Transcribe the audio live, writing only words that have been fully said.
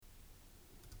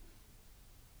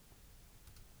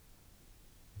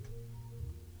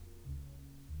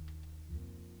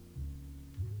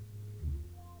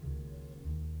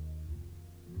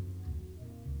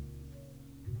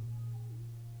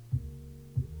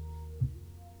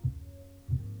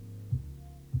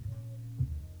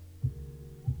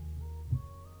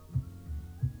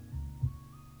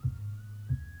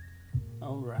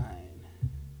Alright.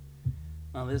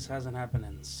 Now, this hasn't happened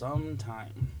in some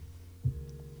time.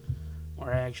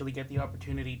 Where I actually get the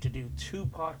opportunity to do 2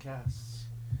 podcasts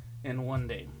in one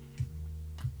day.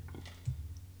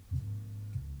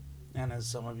 And as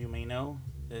some of you may know,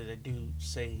 I do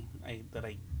say that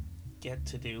I get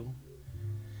to do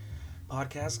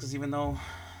podcasts because even though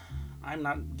I'm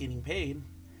not getting paid,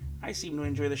 I seem to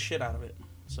enjoy the shit out of it.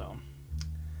 So,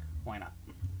 why not?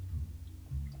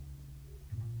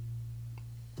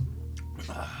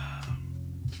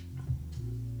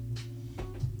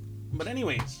 But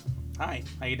anyways, hi,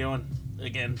 how you doing?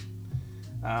 Again,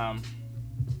 I'm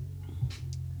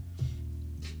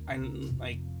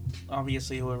like,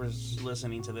 obviously whoever's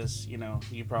listening to this,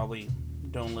 you probably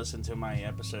don't listen to my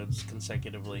episodes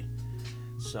consecutively,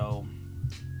 so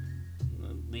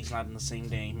at least not in the same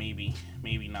day. Maybe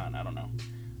not. I don't know.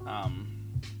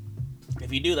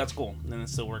 If you do, that's cool. Then it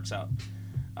still works out.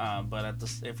 But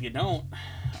if you don't,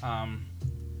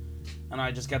 and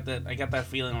I just got that. I got that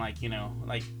feeling like you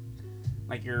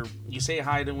say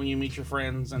hi to when you meet your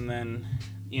friends, and then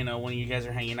when you guys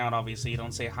are hanging out, obviously you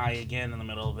don't say hi again in the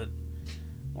middle of it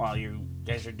while you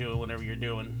guys are doing whatever you're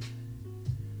doing.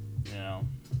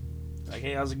 Like,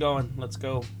 hey, how's it going? Let's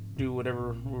go do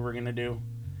whatever we were gonna do.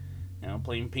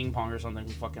 Playing ping pong or something.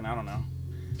 Fucking, I don't know.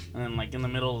 And then, like, in the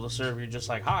middle of the serve, you're just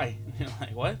like, hi. You're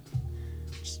like, what?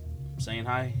 Just saying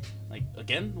hi. Like,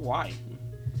 again? Why?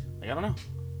 Like, I don't know.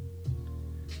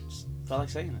 Just felt like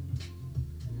saying it.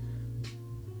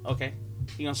 Okay.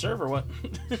 You gonna serve or what?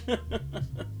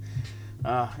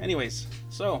 Anyways,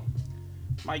 so,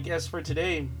 my guest for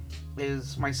today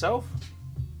is myself.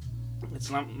 It's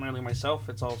not really myself.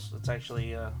 It's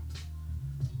actually a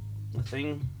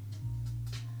thing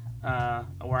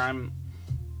where I'm.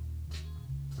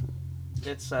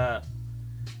 It's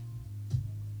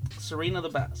Serena the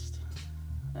Best,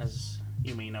 as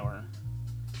you may know her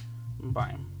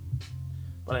by.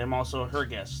 But I am also her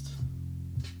guest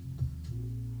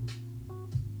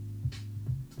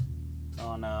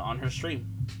on her stream.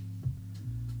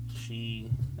 She,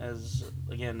 as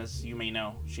you may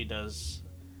know, she does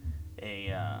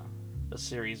a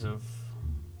series of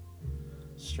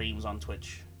streams on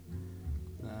Twitch,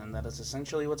 and that is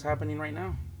essentially what's happening right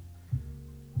now.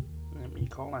 Let me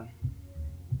call her.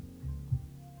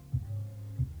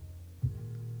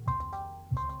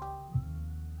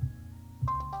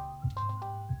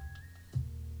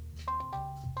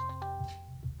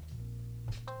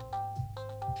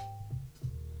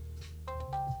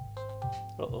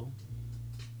 Uh-oh.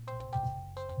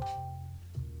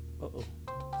 Uh-oh.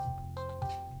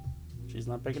 She's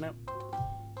not picking up.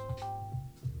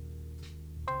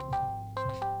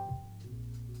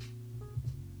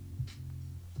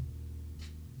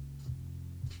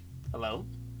 Hello?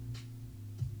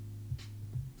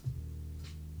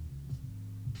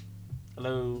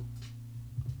 Hello?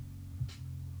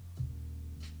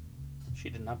 She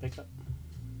did not pick up,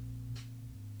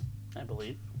 I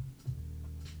believe.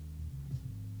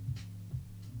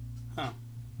 Huh.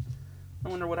 I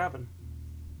wonder what happened.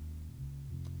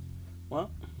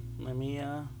 Well, let me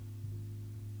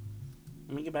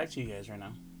get back to you guys right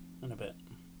now in a bit.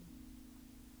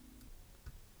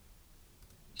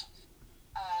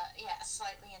 Yeah,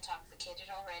 slightly intoxicated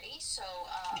already, so,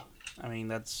 I mean,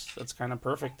 that's kind of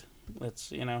perfect.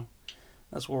 That's,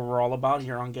 that's what we're all about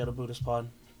here on Get a Buddhist Pod.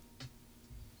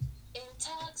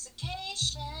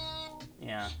 Intoxication.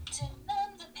 Yeah. To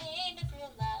numb the pain of your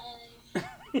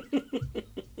life.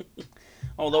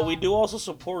 Although we do also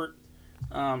support,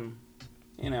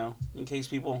 in case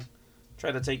people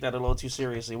try to take that a little too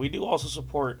seriously, we do also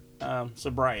support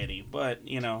sobriety, but,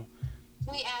 We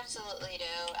absolutely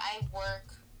do. I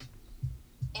work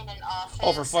in an office.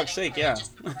 Oh, for fuck's sake, yeah.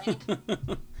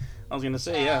 I was gonna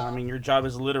say, yeah. I mean, your job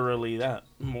is literally that,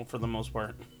 for the most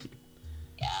part.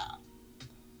 Yeah.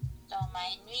 Don't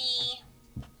mind me.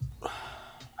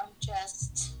 I'm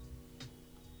just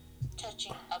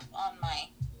touching up on my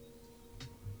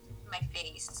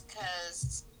face,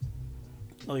 cause.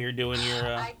 Oh, you're doing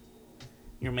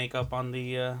your makeup on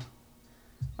the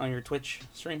on your Twitch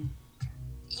stream.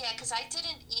 Yeah, cause I did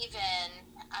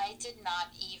not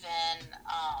even.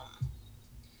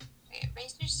 Wait,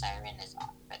 Razor Siren is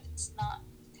on, but it's not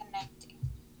connecting.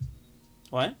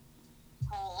 What?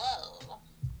 Hello.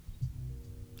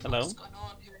 Hello? What's going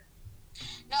on here?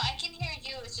 No, I can hear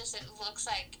you. It's just it looks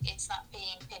like it's not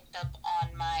being picked up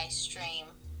on my stream.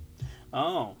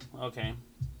 Oh, okay.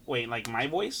 Wait, like my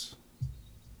voice?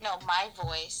 No, my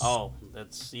voice. Oh,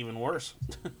 that's even worse.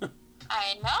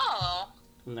 I know.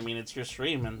 I mean, it's your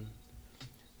stream, and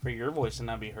for your voice to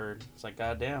not be heard, it's like,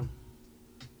 goddamn.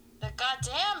 The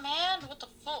goddamn, man. What the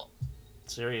fuck?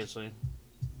 Seriously.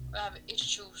 have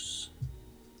issues.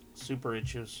 Super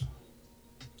issues.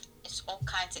 It's all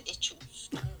kinds of issues.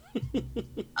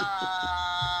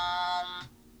 I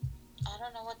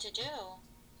don't know what to do.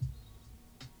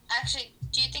 Actually,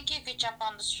 do you think you could jump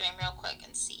on the stream real quick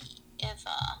and see if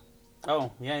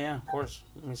Oh, yeah, of course.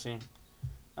 Let me see.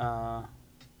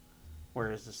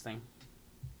 Where is this thing?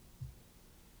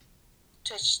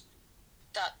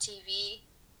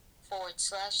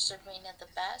 twitch.tv/Serena the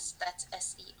Best. That's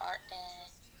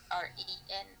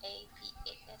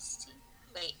SERENAVAST.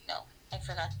 Wait, no, I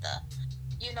forgot the.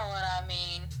 You know what I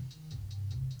mean.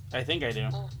 I think I do.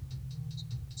 Ooh.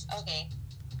 Okay,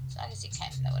 as long as you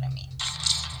kind of know what I mean.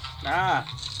 Ah!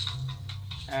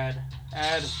 Ad.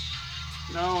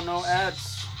 No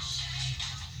ads.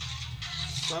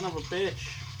 Son of a bitch.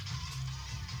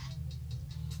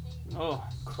 Oh,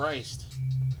 Christ.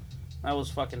 That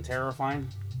was fucking terrifying.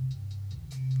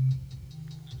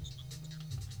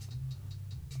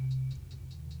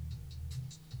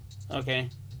 Okay.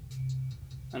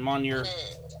 I'm on your...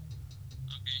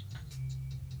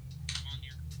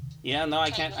 Yeah, no,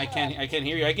 I can't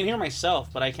hear you. I can hear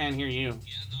myself, but I can't hear you.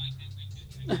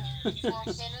 Fucking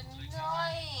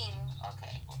annoying.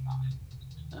 Okay, hold on.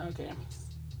 Okay.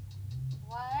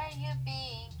 Why are you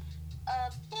being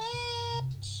a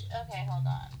bitch? Okay, hold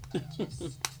on.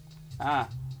 Ah.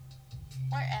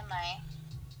 Where am I?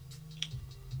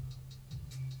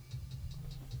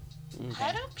 Okay.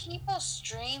 How do people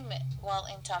stream while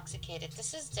intoxicated?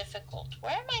 This is difficult.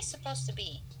 Where am I supposed to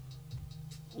be?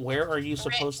 Where are you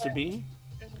supposed to be?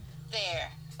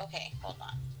 There. Okay, hold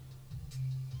on.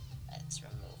 Let's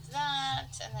remove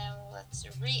that, and then let's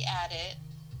re-add it.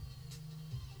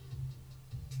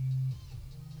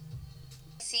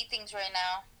 I see things right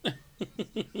now.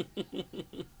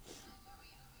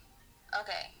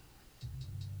 Okay.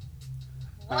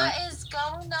 What is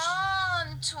going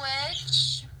on,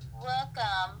 Twitch?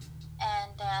 Welcome.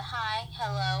 And hi,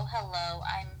 hello.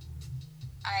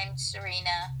 I'm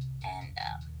Serena, and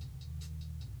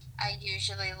I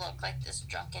usually look like this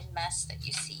drunken mess that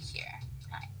you see here.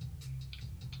 Hi.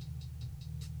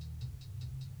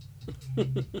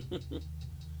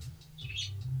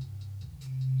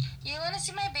 You want to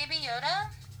see my baby Yoda?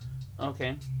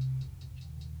 Okay.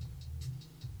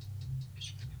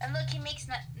 And look, he makes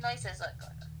noises. Look.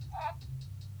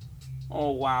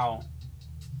 Oh, wow.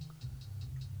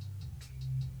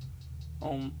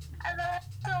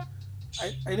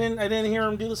 I didn't hear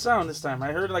him do the sound this time.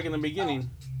 I heard it like in the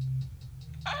beginning.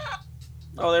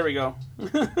 Oh, there we go.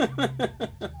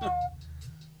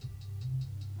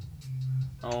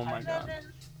 Oh my god.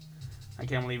 I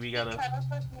can't believe you got a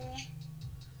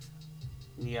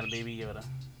baby Yoda.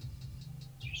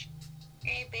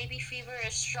 Hey, baby fever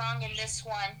is strong in this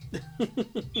one.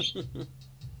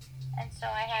 And so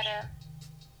I had a...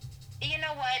 You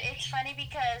know what? It's funny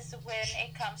because when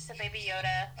it comes to Baby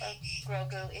Yoda, or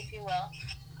Grogu, if you will,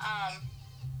 I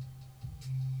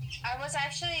was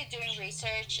actually doing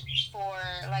research for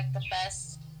like the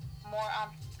best, more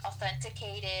authentic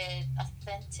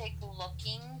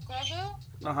looking Grogu.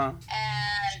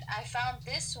 And I found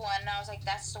this one, and I was like,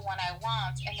 that's the one I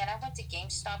want. And then I went to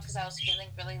GameStop because I was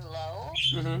feeling really low.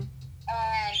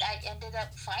 And I ended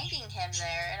up finding him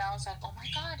there, and I was like, oh my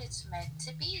god, it's meant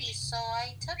to be. So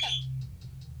I took him.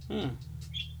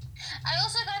 I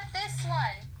also got this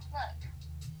one. Look.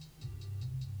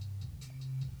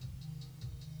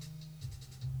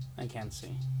 I can't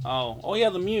see. Oh yeah,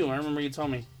 the Mew. I remember you told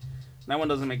me. That one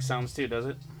doesn't make sounds too, does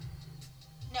it?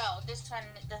 No, this one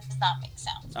does not make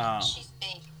sounds. Oh. She's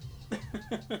big.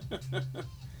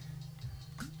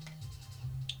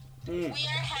 We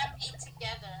are happy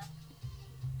together.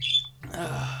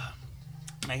 I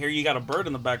hear you got a bird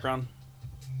in the background.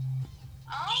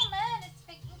 Oh man, it's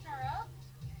picking her up.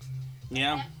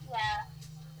 Yeah. Yeah.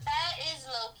 That is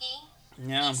Loki.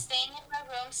 Yeah. He's staying in my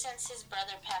room since his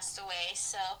brother passed away,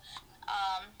 so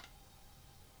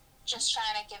just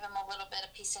trying to give him a little bit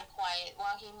of peace and quiet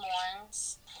while he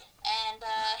mourns. And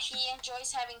he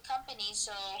enjoys having company,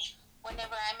 so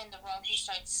whenever I'm in the room, he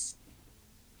starts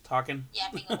talking,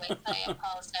 yapping away. So I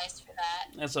apologize for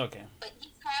that. That's okay. But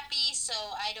he's happy, so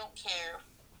I don't care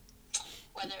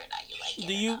whether or not you like it.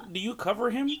 Do you cover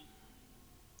him?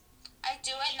 I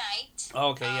do at night.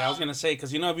 Oh, okay, yeah, I was gonna say,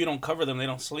 because if you don't cover them, they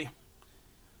don't sleep.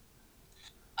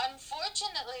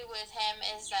 Unfortunately, with him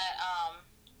is that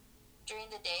during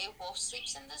the day, Wolf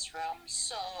sleeps in this room,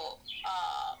 so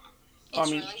it's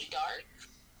really dark.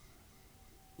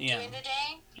 Yeah. During the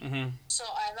day. So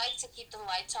I like to keep the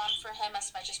lights on for him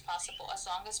as much as possible, as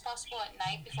long as possible at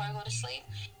night before I go to sleep,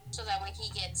 so that way he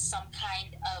gets some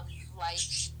kind of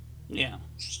light. Yeah.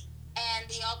 And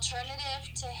the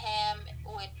alternative to him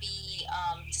would be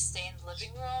to stay in the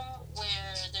living room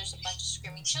where there's a bunch of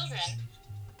screaming children.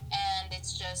 And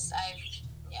it's just,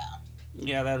 yeah.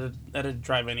 Yeah, that'd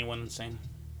drive anyone insane.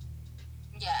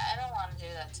 Yeah, I don't want to do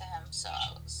that to him, so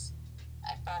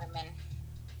I brought him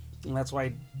in. And that's why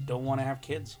I don't want to have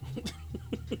kids.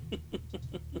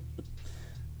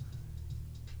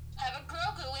 Have a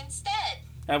Grogu instead.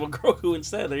 Have a Grogu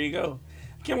instead. There you go.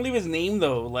 I can't believe his name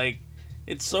though. Like,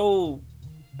 it's so,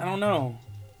 I don't know.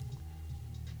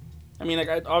 I mean,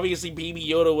 like, obviously Baby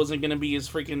Yoda wasn't gonna be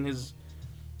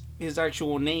his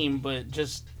actual name, but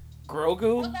just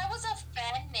Grogu. Well, that was a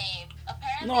fan name.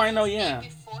 Apparently, no, I know, yeah.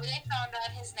 Before they found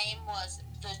out his name was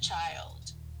the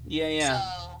Child. Yeah.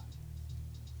 So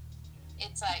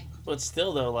it's like. But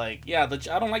still, though, like, yeah,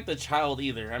 I don't like the Child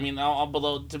either. I mean,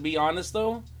 although to be honest,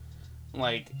 though,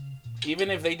 like,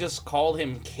 even if they just called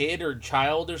him Kid or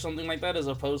Child or something like that, as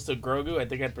opposed to Grogu, I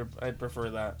think I'd prefer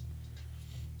that.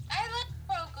 I like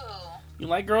Grogu. You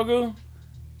like Grogu?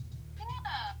 Yeah.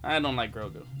 I don't like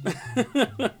Grogu.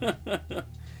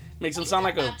 Makes him sound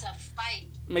like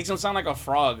a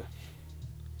frog.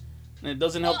 And it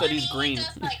doesn't help that he's green. He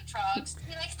does like frogs.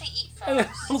 He likes to eat frogs.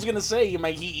 I was gonna say,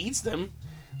 he eats them.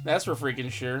 That's for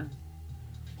freaking sure.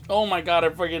 Oh my god,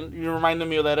 you reminded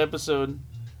me of that episode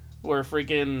where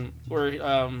the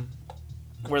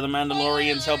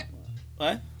Mandalorians help.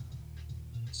 What?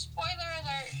 Spoiler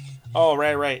alert. Oh,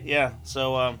 right, yeah.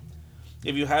 So,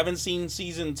 if you haven't seen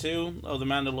season 2 of The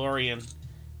Mandalorian,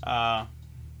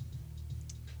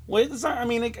 well, it's not. I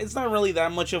mean, it's not really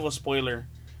that much of a spoiler,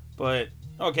 but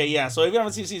okay, yeah. So if you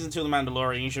haven't seen season 2 of The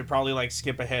Mandalorian, you should probably like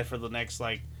skip ahead for the next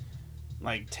like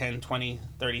 10, 20,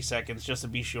 30 seconds just to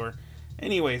be sure.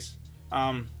 Anyways,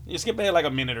 you skip ahead like a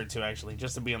minute or two actually,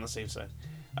 just to be on the safe side.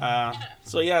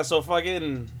 So yeah, so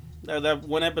fucking that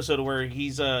one episode where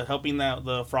he's helping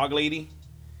the frog lady,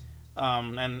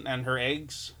 and her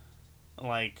eggs,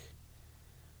 like,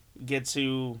 get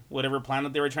to whatever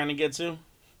planet they were trying to get to,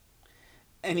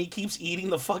 and he keeps eating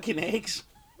the fucking eggs.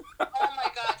 Oh my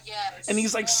god, yes. And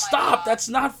he's like, "Stop! That's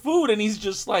not food!" And he's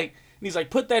just like,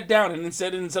 "Put that down." And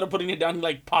instead of putting it down, he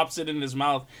like pops it in his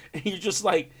mouth. And you're just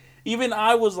like, even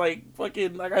I was like,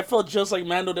 fucking, like, I felt just like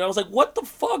Mando did. I was like, "What the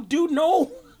fuck, dude?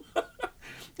 No!"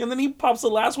 And then he pops the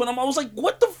last one. I was like,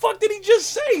 "What the fuck did he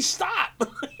just say? Stop!"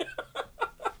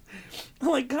 I'm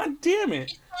like, "God damn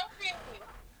it!" He's hungry.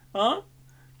 Huh?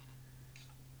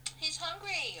 He's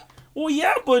hungry. Well,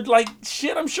 yeah, but like,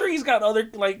 shit, I'm sure he's got other,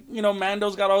 like,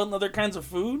 Mando's got all other kinds of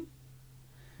food.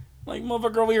 Like,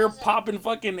 motherfucker over here popping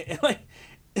fucking, like,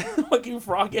 fucking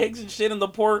frog eggs and shit, and the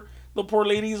poor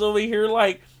lady's over here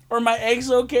like, "Are my eggs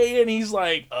okay?" And he's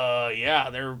like, yeah,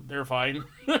 they're fine.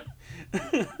 Yeah,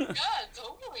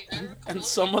 totally. They're and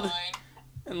some of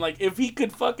and like, if he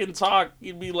could fucking talk,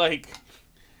 he'd be like,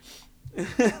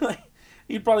 like,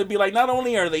 he'd probably be like, "Not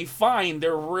only are they fine,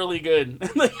 they're really good."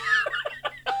 Like,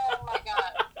 oh my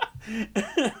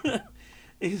god.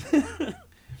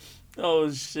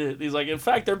 Oh shit. He's like, "In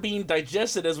fact, they're being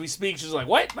digested as we speak." She's like,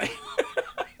 "What?"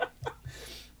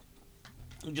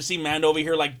 You just see Mando over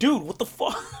here like, "Dude, what the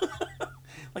fuck?"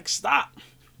 Like, stop.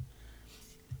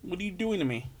 What are you doing to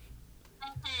me?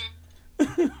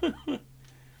 Mm-hmm.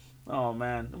 Oh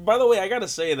man. By the way, I gotta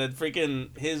say that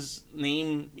freaking his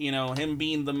name, him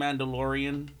being the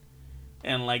Mandalorian,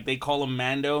 and like they call him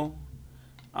Mando,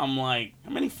 I'm like,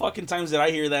 how many fucking times did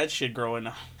I hear that shit growing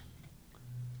up?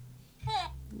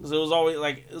 Because it was always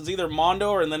like, it was either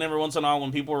Mondo, or, and then every once in a while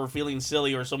when people were feeling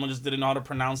silly or someone just didn't know how to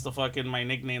pronounce the fucking my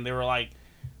nickname, they were like,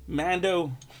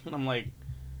 "Mando," and I'm like,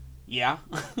 "Yeah."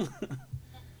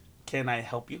 Can I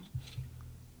help you?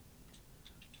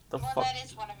 Well, that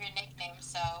is one of your nicknames,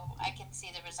 so I can see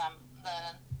the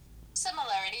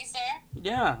similarities there.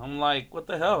 Yeah, I'm like, what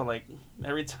the hell? Like,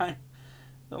 every time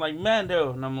they're like,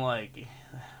 "Mando," and I'm like,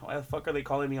 why the fuck are they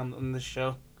calling me on this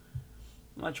show?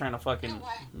 I'm not trying to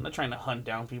I'm not trying to hunt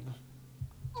down people.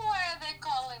 Why are they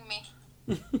calling me?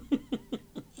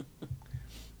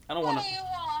 I don't want to. What do you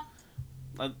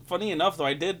want? Funny enough, though,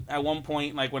 I did at one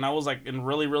point, like when I was like in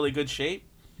really, really good shape,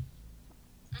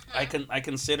 I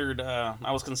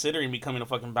was considering becoming a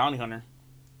fucking bounty hunter.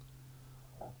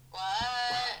 What?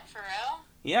 For real?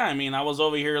 Yeah, I mean, I was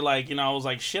over here like, I was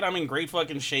like, shit, I'm in great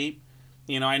fucking shape.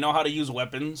 I know how to use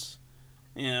weapons,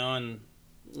 and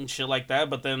shit like that.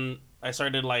 But then I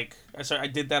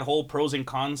did that whole pros and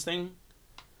cons thing.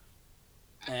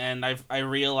 And I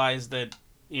realized that,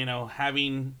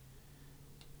 having,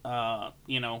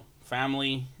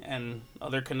 family and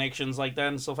other connections like that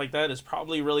and stuff like that is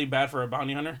probably really bad for a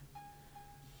bounty hunter.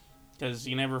 Because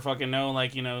you never fucking know,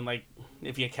 like, like,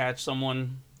 if you catch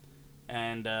someone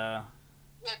and,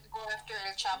 You have to go after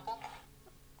El Chapo.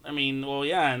 I mean, well,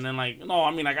 yeah, and then like, no,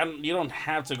 I mean, like, you don't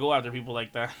have to go after people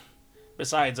like that.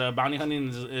 Besides, bounty hunting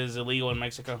is illegal in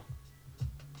Mexico.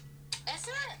 Is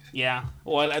it? Yeah.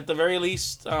 Well, at the very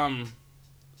least, well,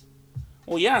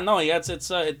 yeah, no, yeah, it's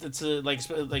like at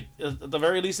the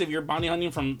very least, if you're bounty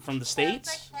hunting from the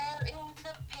states. Like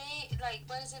like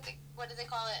what is it? What do they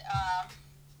call it?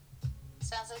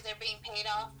 Sounds like they're being paid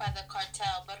off by the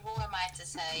cartel, but who am I to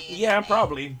say? Yeah,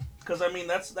 probably. Because I mean,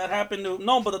 that happened to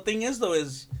no, but the thing is though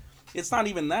is, it's not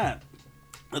even that.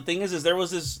 The thing is there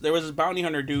was this bounty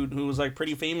hunter dude who was like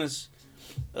pretty famous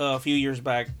a few years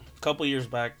back, a couple years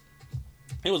back.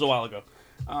 It was a while ago.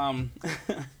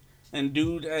 And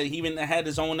dude, he even had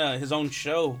his own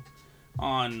show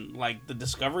on like the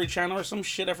Discovery Channel or some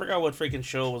shit. I forgot what freaking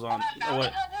show it was on.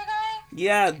 What?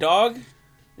 Yeah, dog.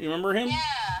 You remember him? Yeah.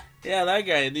 Yeah, that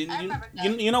guy.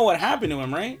 You know what happened to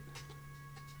him, right?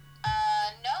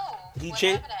 No.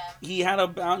 He had a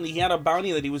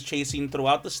bounty that he was chasing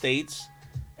throughout the states,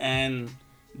 and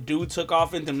dude took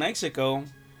off into Mexico,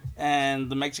 and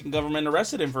the Mexican government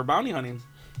arrested him for bounty hunting.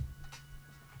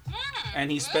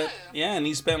 And he spent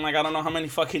like I don't know how many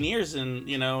fucking years in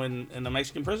the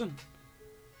Mexican prison.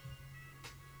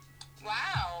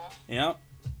 Wow. Yep.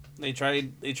 They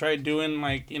tried doing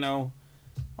like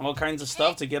all kinds of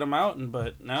stuff to get him out,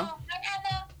 but no. Oh,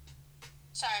 Anna.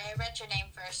 Sorry, I read your name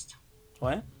first.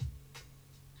 What?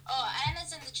 Oh,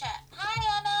 Anna's in the chat.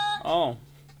 Hi, Anna. Oh.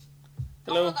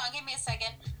 Hello. Hold on, give me a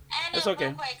second. Anna, it's okay.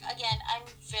 Real quick, again, I'm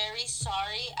very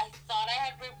sorry. I thought I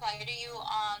had replied to you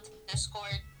on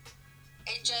Discord.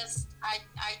 It just, I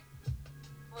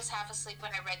was half asleep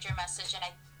when I read your message, and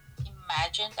I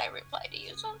imagined I replied to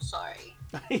you, so I'm sorry.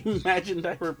 I imagined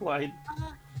I replied.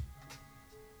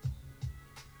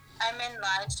 I'm in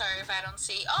live, sorry if I don't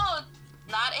see. Oh,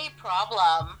 not a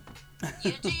problem.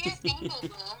 You do your thing,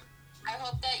 boo-boo. I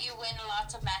hope that you win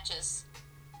lots of matches.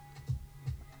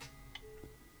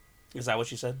 Is that what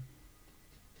she said?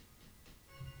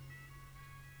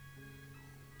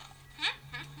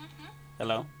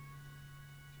 Hello?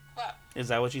 What? Is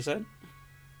that what she said?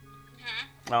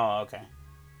 Mm-hmm. Oh, okay.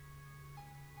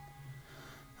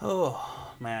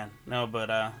 Oh, man. No,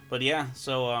 but yeah,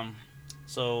 so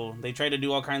they tried to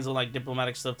do all kinds of like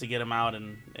diplomatic stuff to get him out,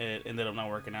 and it ended up not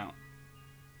working out.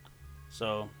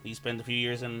 So he spent a few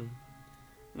years in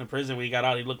the prison. When he got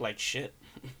out, he looked like shit.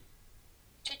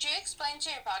 Did you explain to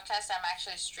your podcast I'm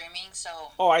actually streaming? So.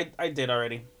 Oh, I did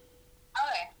already.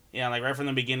 Okay. Yeah, like right from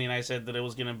the beginning, I said that it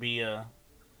was gonna be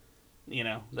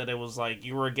that it was like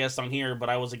you were a guest on here, but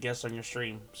I was a guest on your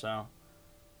stream. So.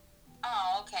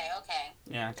 Oh, okay.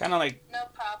 Yeah, kind of like. No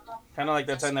problem. Kind of like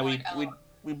that time that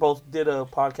we both did a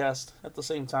podcast at the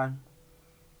same time.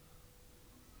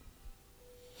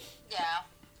 Yeah.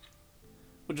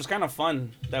 Which was kind of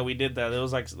fun that we did that. That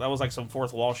was like some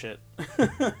fourth wall shit.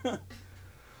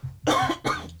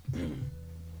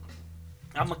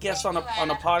 I'm a guest on a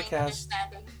podcast.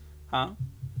 Huh?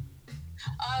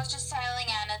 Oh, I was just telling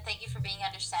Anna, thank you for being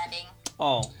understanding.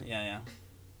 Oh, yeah.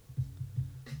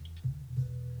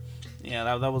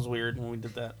 Yeah, that was weird when we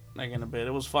did that, like, in a bit.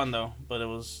 It was fun, though, but it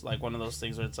was, like, one of those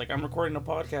things where it's like, I'm recording a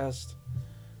podcast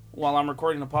while I'm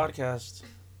recording a podcast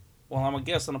while I'm a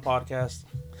guest on a podcast.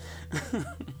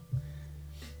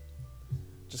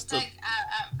 Just like,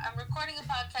 I'm recording a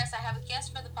podcast, I have a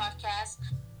guest for the podcast,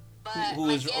 but who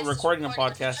is recording a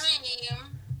podcast. Stream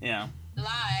yeah.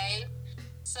 Live,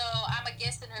 so I'm a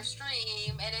guest in her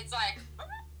stream, and it's like...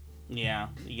 Yeah,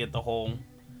 you get the whole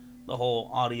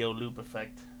audio loop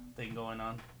effect thing going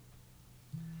on.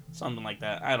 Something like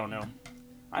that. I don't know.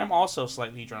 I'm also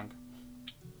slightly drunk.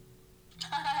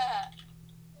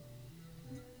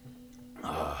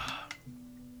 Oh.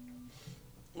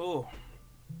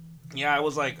 Yeah, I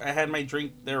was like, I had my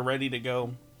drink there ready to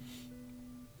go.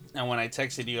 And when I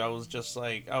texted you, I was just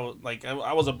like, I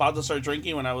was about to start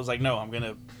drinking when I was like, no, I'm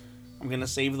gonna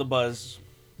save the buzz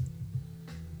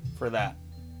for that,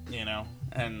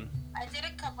 and I did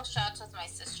a couple shots with my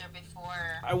sister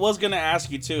before. I was gonna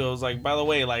ask you too. I was like, by the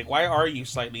way, like, why are you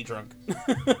slightly drunk?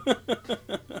 Well,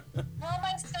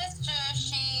 my sister,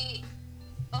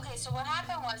 okay, so what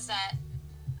happened was that,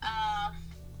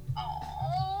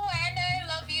 oh, Anna, I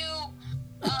love you.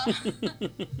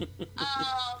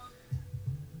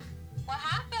 What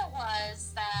happened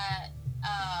was that,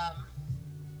 a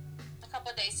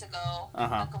couple of days ago,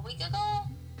 like a week ago,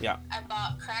 yeah, I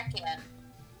bought Kraken.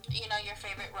 Your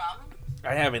favorite rum.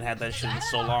 I haven't had that shit in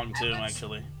so long too,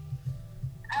 actually.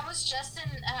 I was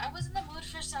in the mood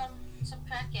for some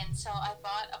Kraken, so I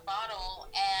bought a bottle,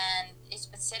 and it's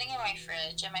been sitting in my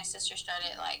fridge, and my sister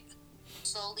started like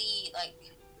slowly like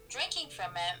drinking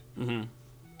from it. Mm-hmm.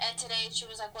 And today she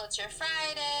was like, well, it's your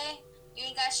Friday. You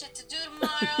ain't got shit to do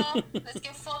tomorrow. Let's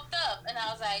get fucked up. And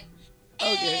I was like,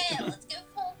 okay. Let's get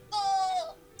fucked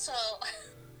up. So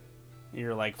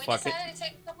you're like, we fuck it. decided to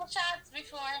take a couple shots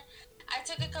before. I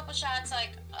took a couple shots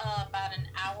like about an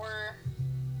hour,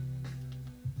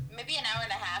 maybe an hour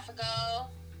and a half ago.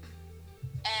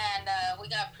 And we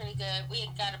got pretty good. We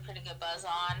got a pretty good buzz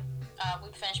on.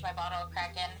 We finished my bottle of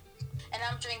Kraken. And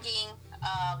I'm drinking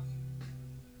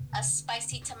a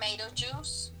spicy tomato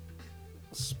juice.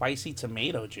 Spicy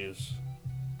tomato juice?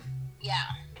 Yeah.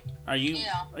 Are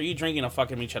you drinking a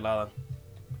fucking michelada?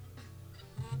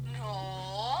 No.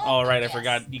 Oh right, yes. I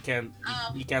forgot. You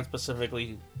can't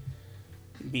specifically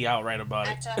be outright about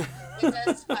it.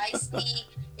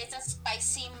 It's a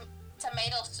spicy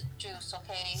tomato juice,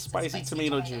 okay? Spicy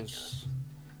tomato juice.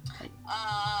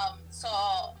 So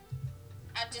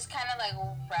I'm just kind of like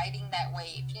riding that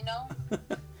wave, you know?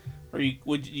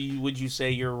 Would you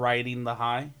say you're riding the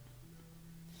high?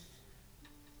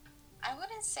 I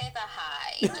wouldn't say the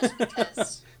high, just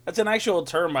because. That's an actual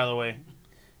term, by the way,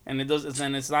 and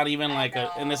it's not even like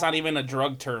it's not even a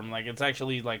drug term. Like it's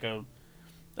actually like a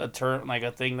term, like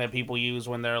a thing that people use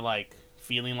when they're like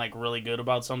feeling like really good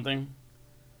about something.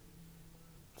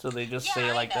 So they just say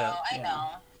it like that. I know.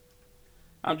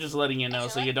 I'm just letting you know,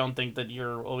 so you don't think that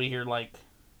you're over here like,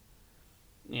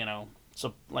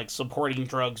 supporting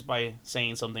drugs by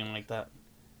saying something like that.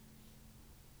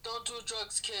 Don't do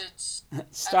drugs, kids.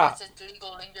 Stop. Unless it's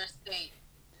legal in your state.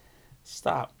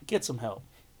 Stop. Get some help.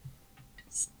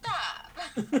 Stop.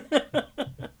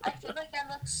 I feel like I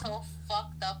look so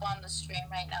fucked up on the stream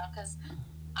right now because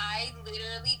I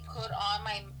literally put on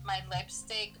my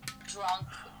lipstick drunk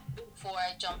before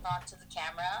I jumped onto the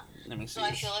camera. Let me see. So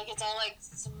I feel like it's all like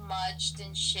smudged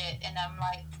and shit, and I'm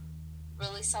like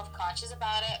really self-conscious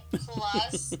about it.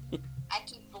 Plus, I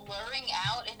keep blurring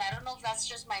out, and I don't know if that's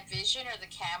just my vision or the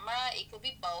camera. It could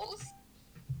be both.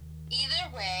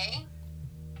 Either way,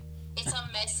 it's a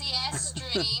messy ass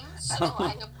stream, so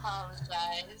I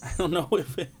apologize. I don't know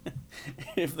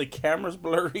if the camera's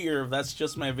blurry or if that's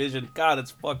just my vision. God,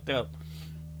 it's fucked up.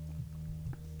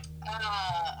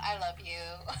 I love you.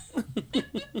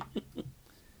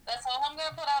 That's all I'm gonna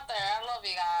put out there. I love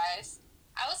you guys.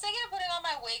 I was thinking of putting on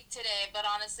my wig today, but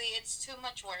honestly, it's too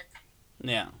much work.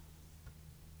 Yeah.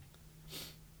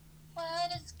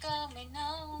 What is going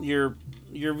on? Your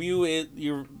view is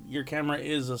your camera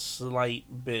is a slight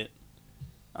bit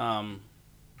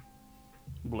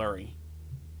blurry.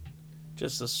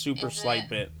 Just a super slight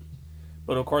bit.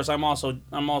 But of course I'm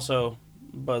also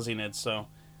buzzing it, so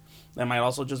that might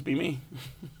also just be me.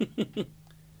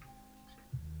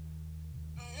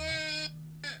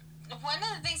 One of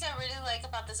the things I really like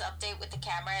about this update with the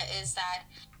camera is that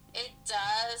it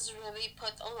does really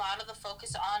put a lot of the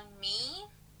focus on me.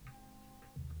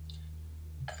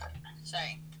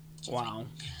 Sorry. Wow.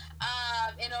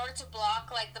 In order to block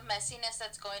like the messiness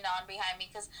that's going on behind me,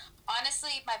 because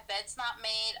honestly, my bed's not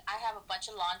made. I have a bunch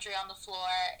of laundry on the floor.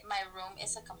 My room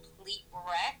is a complete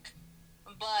wreck.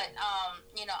 But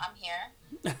I'm here,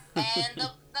 and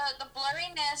the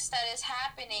blurriness that is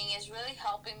happening is really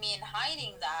helping me in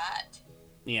hiding that.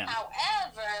 Yeah.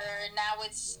 However, now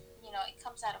it's it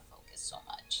comes out of focus so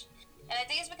much. And I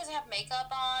think it's because I have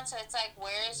makeup on, so it's like,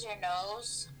 where is your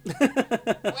nose? Where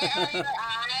are your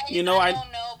eyes? I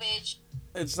don't know, bitch.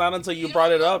 It's not until you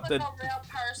brought it up that a real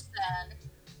person.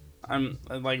 I'm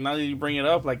like, now that you bring it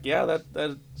up, like, yeah,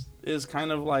 that is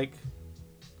kind of like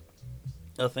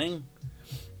a thing.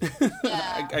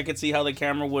 Yeah. I could see how the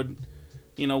camera would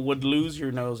lose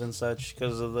your nose and such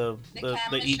because of the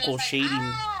equal shading.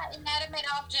 Inanimate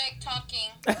object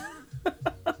talking.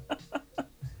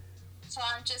 So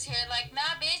I'm just here like,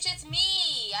 nah, bitch, it's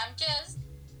me.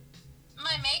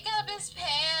 My makeup is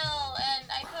pale, and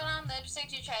I put on lipstick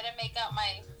to try to make up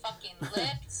my fucking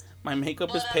lips. My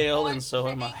makeup is pale, and so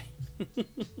am I.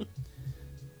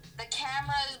 The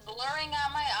camera is blurring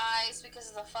out my eyes because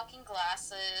of the fucking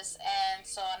glasses, and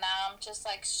so now I'm just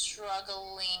like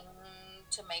struggling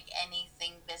to make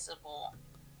anything visible.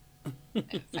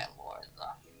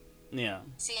 Yeah.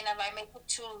 See, and if I make it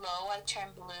too low, I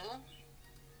turn blue.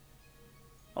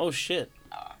 Oh shit.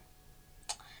 Oh.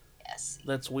 Yes.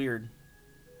 That's weird.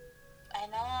 I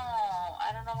know.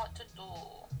 I don't know what to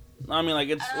do. I mean, like,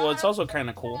 it's also kind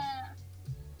of cool.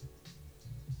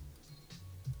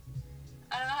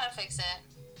 I don't know how to fix it.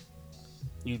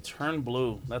 You turn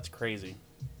blue. That's crazy.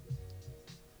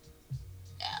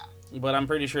 Yeah. But I'm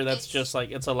pretty sure that's just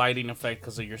like, it's a lighting effect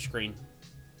because of your screen.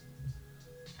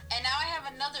 And now I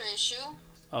have another issue.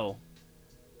 Oh.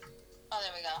 Oh,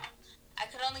 there we go. I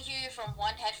could only hear you from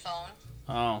one headphone.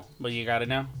 Oh, but you got it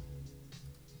now?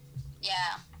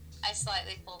 Yeah. I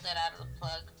slightly pulled it out of the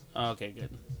plug. Okay,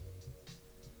 good.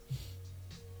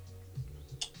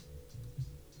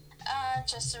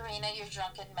 Just Serena, your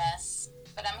drunken mess.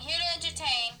 But I'm here to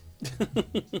entertain.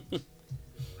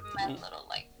 My little,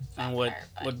 like, and what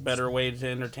better way to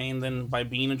entertain than by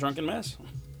being a drunken mess?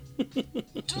 Do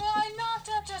I not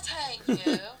entertain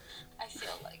you? I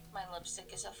feel like my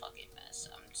lipstick is a fucking mess.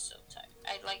 I'm so tired.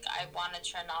 I want to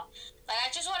turn off. Like, I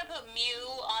just want to put Mew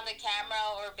on the camera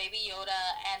or Baby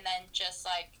Yoda and then just,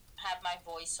 like, have my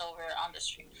voiceover on the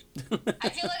stream. I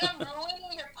feel like I'm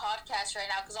ruining your podcast right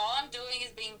now because all I'm doing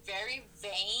is being very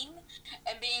vain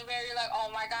and being very like, oh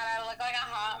my god, I look like a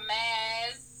hot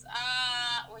mess.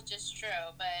 Which is true,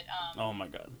 but oh my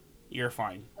god, you're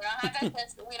fine.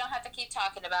 We don't have to keep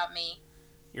talking about me.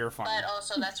 You're fine. But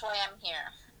also, that's why I'm here.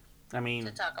 I mean,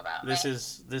 to talk about this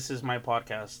is my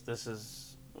podcast. This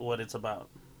is what it's about.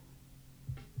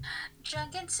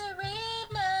 Drunken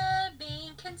Serena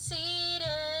being conceited.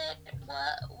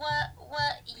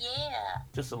 What? Yeah.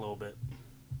 Just a little bit.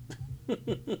 A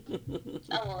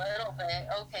little bit.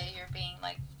 Okay, you're being,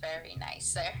 like, very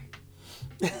nice there.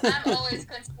 I'm always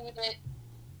conceited.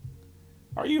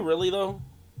 Are you really, though?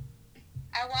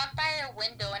 I walk by a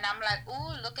window and I'm like,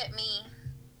 ooh, look at me.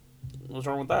 What's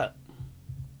wrong with that?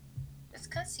 It's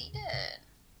conceited.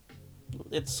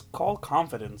 It's called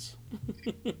confidence.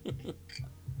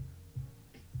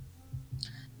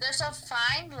 There's a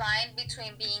fine line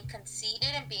between being conceited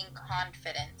and being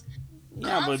confident.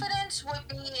 Yeah, confidence would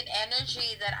be an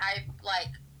energy that I, like,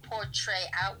 portray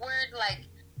outward. Like,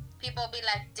 people be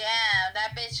like, damn,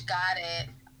 that bitch got it.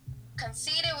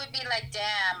 Conceited would be like,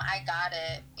 damn, I got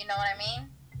it. You know what I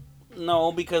mean?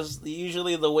 No, because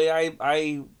usually the way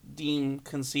I deem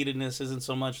conceitedness isn't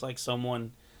so much like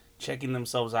someone checking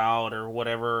themselves out or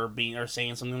whatever, or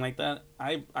saying something like that.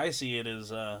 I see it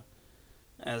as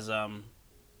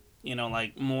you know,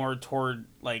 like more toward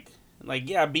like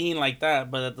yeah, being like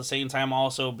that, but at the same time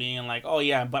also being like, oh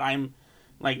yeah, but I'm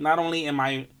like, not only am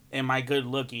I good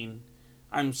looking,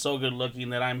 I'm so good looking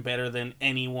that I'm better than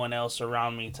anyone else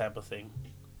around me, type of thing.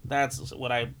 That's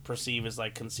what I perceive as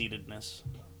like conceitedness.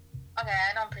 Okay,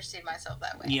 I don't perceive myself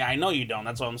that way. Yeah, I know you don't.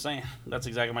 That's what I'm saying. That's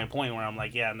exactly my point, where I'm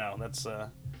like, yeah, no, that's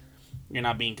you're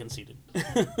not being conceited. I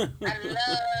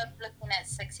love looking at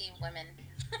sexy women.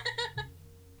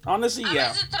 Honestly, yeah.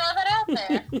 I'm just throw that out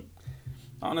there.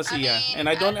 Honestly, yeah. And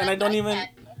I don't even.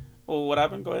 Oh, what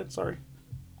happened? Go ahead. Sorry.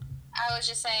 I was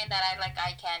just saying that I like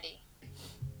eye candy.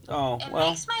 Oh, it well.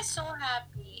 It makes me so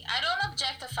happy. I don't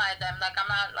objectify them. Like, I'm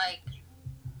not like,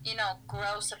 you know,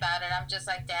 gross about it. I'm just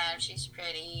like, damn, she's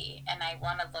pretty, and I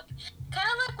want to look. Kind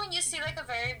of like when you see like a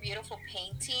very beautiful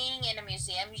painting in a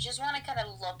museum, you just want to kind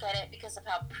of look at it because of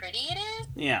how pretty it is.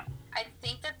 Yeah. I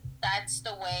think that that's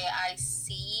the way I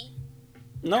see.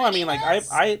 No, I mean, like,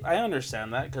 I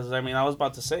understand that, because, I mean, I was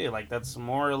about to say, like, that's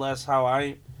more or less how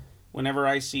whenever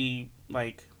I see,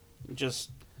 like,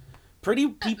 just pretty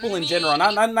people in general,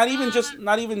 not even just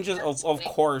of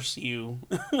course you,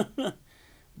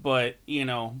 but, you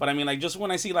know, but I mean, like, just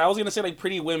when I see, like, I was gonna say, like,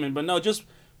 pretty women, but no, just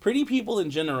pretty people in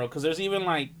general, because there's even,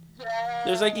 like,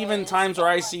 there's, like, even times where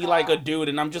I see, like, a dude,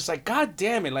 and I'm just like, god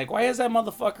damn it, like, why is that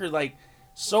motherfucker, like,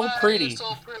 so pretty?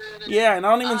 Yeah, and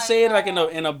I don't even say it like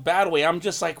in a bad way. I'm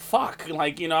just like, fuck,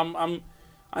 like, you know,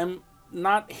 I'm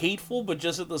not hateful, but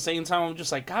just at the same time, I'm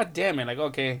just like, god damn it, like,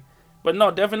 okay. But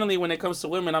no, definitely when it comes to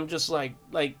women, I'm just like,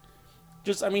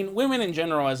 just, I mean, women in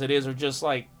general as it is are just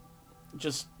like,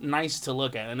 just nice to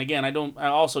look at. And again, I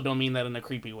also don't mean that in a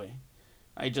creepy way.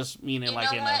 I just mean it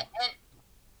like in a. And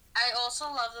I also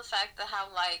love the fact that how,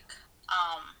 like,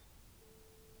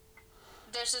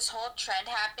 there's this whole trend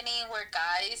happening where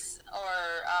guys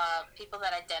or people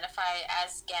that identify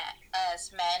as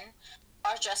men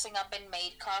are dressing up in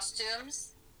maid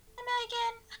costumes.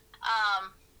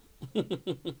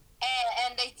 And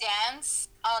and they dance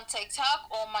on TikTok.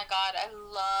 Oh my god, I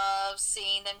love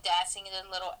seeing them dancing in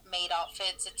their little maid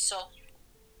outfits. It's so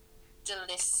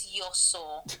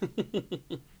delicioso.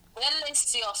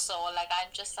 Delicioso. Like, I'm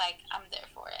just like, I'm there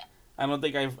for it. I don't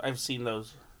think I've seen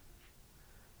those.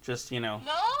 Just, you know,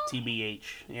 no? TBH.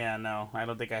 Yeah, no, I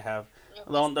don't think I have.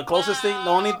 The closest thing,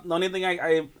 the only thing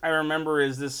I remember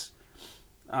is this.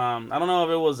 I don't know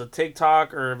if it was a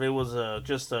TikTok or if it was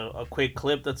just a quick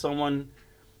clip that someone.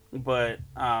 But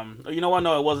you know what?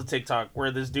 No, it was a TikTok where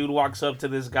this dude walks up to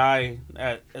this guy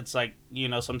at, it's like, you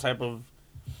know, some type of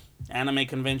anime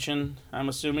convention, I'm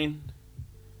assuming,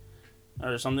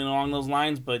 or something along those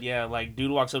lines. But yeah, like, dude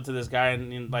walks up to this guy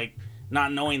and like,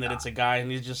 not knowing that it's a guy,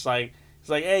 and he's just like. It's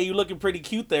like, hey, you looking pretty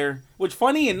cute there. Which,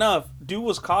 funny enough, dude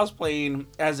was cosplaying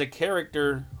as a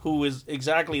character who is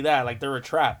exactly that. Like, they're a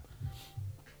trap.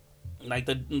 Like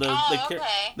okay.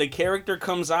 the character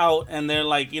comes out and they're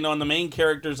like, and the main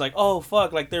character's like, oh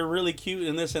fuck, like they're really cute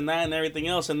and this and that and everything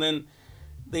else, and then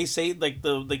they say like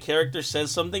the character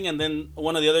says something, and then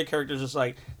one of the other characters is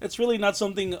like, that's really not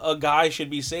something a guy should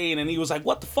be saying, and he was like,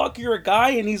 what the fuck, you're a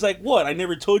guy? And he's like, what? I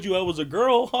never told you I was a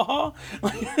girl, haha.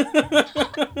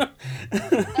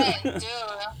 Hey, dude.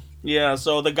 Yeah,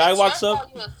 so the guy It's walks your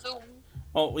up. fault you assume.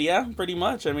 Oh yeah, pretty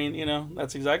much. I mean,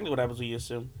 that's exactly what happens when you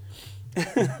assume.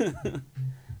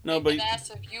 No, Make but an ass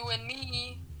of you and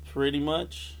me. pretty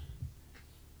much.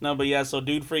 No, but yeah. So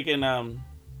dude, freaking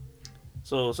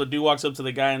so dude walks up to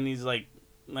the guy and he's like,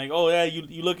 oh yeah,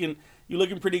 you looking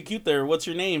pretty cute there. What's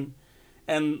your name?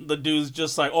 And the dude's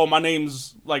just like, oh, my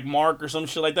name's like Mark or some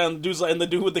shit like that. And the dude's like, and the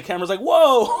dude with the camera's like,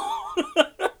 whoa.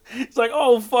 It's like,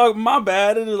 oh fuck, my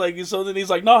bad. And like, so then he's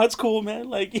like, no, it's cool, man.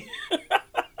 Like,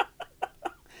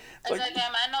 It's like,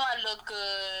 damn, I know I look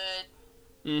good.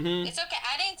 Mm-hmm. It's okay.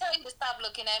 I didn't tell you to stop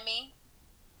looking at me.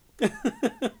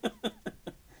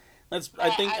 I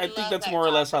think that's more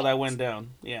or less how that went down.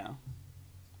 Yeah.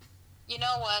 You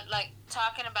know what? Like,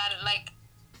 talking about it, like,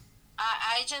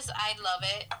 I love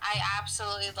it. I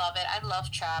absolutely love it. I love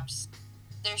traps.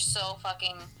 They're so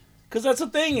fucking... Because that's the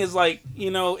thing is, like,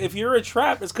 if you're a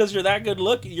trap, it's because you're that good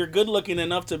looking. You're good looking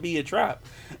enough to be a trap.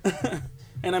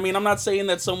 And I mean, I'm not saying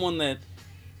that someone that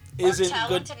isn't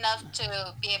talented good enough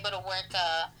to be able to work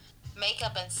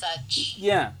makeup and such.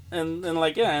 Yeah, and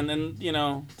like, yeah, and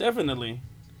definitely.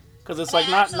 Because it's like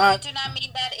I not do not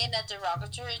mean that in a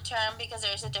derogatory term, because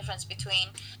there is a difference between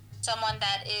someone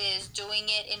that is doing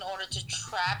it in order to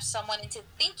trap someone into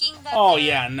thinking that no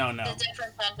the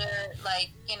different gender, like,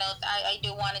 I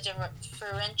do want to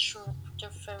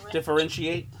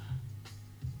differentiate.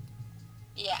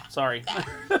 Yeah. Sorry.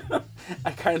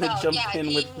 I kind of jumped in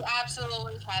with... he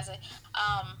absolutely has it.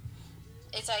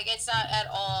 It's like, it's not at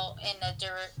all in a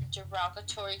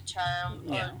derogatory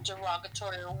term or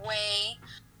derogatory way.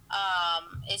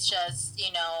 It's just,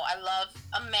 I love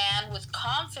a man with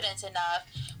confidence enough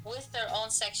with their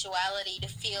own sexuality to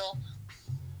feel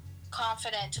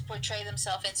confident to portray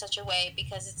themselves in such a way,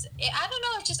 because I don't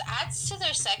know, it just adds to their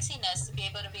sexiness to be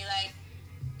able to be like,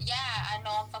 yeah, I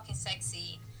know I'm fucking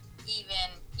sexy,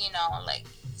 even, like,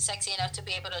 sexy enough to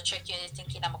be able to trick you into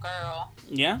thinking I'm a girl.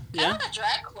 Yeah, I'm a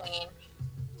drag queen.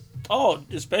 Oh,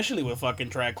 especially with fucking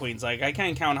drag queens. Like, I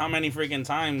can't count how many freaking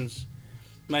times,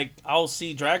 like, I'll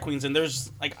see drag queens, and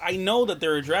there's, like, I know that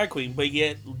they're a drag queen, but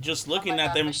yet, just looking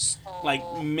at them, like,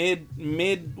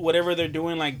 mid whatever they're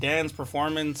doing, like, dance,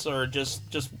 performance, or just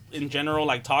in general,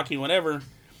 like, talking, whatever,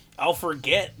 I'll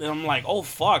forget, and I'm like, oh,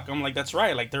 fuck, I'm like, that's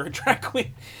right, like, they're a drag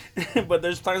queen. But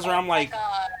there's times where I'm like,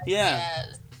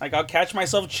 yes. Like, I'll catch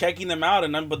myself checking them out,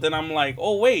 but then I'm like,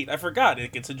 oh, wait, I forgot,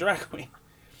 it's a drag queen.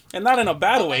 And not in a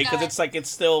bad way, because it's like, it's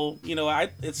still,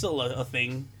 it's still a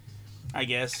thing, I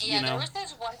guess. Yeah, there was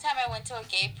this one time I went to a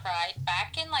gay pride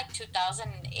back in like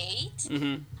 2008.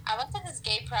 Mm-hmm. I went to this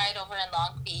gay pride over in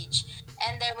Long Beach,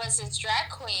 and there was this drag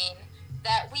queen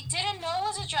that we didn't know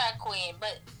was a drag queen,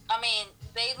 but I mean,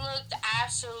 they looked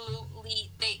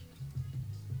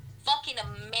fucking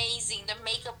amazing. Their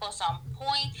makeup was on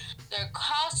point, their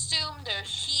costume, their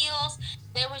heels,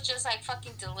 they were just like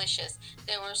fucking delicious.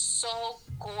 They were so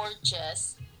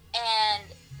gorgeous, and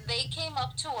they came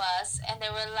up to us and they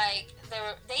were like,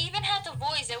 they even had the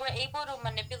voice. They were able to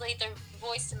manipulate their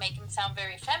voice to make them sound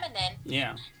very feminine.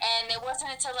 Yeah. And it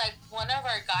wasn't until like one of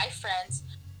our guy friends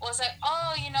was like,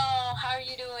 oh, how are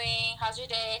you doing? How's your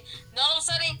day? And all of a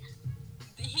sudden,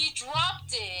 he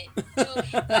dropped it to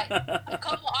like a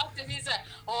couple octaves. He's like,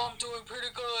 oh, I'm doing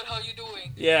pretty good. How you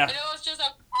doing? Yeah. And it was just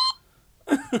like,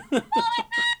 oh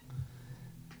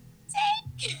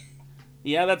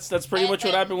yeah, that's pretty much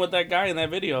what happened with that guy in that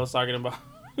video I was talking about.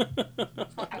 I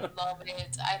love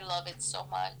it. I love it so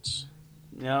much.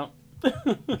 Yeah.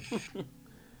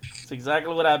 It's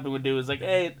exactly what happened with dude. It's like,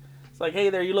 hey,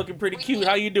 there, you looking pretty cute.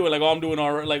 How you doing? Like, oh, I'm doing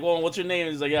all right. Like, well, what's your name?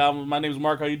 He's like, yeah, my name's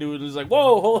Mark. How you doing? And he's like,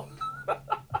 whoa.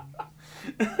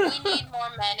 We need more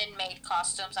men in maid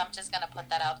costumes. I'm just gonna put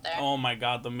that out there. Oh my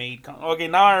god, the maid. Okay,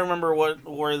 now I remember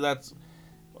where that's.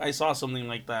 I saw something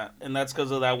like that, and that's because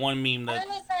of that one meme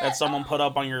that someone put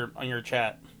up on your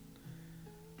chat,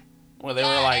 where they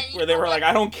were like,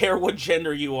 I don't care what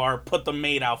gender you are, put the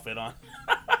maid outfit on.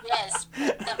 Yes,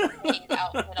 put the maid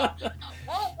outfit on.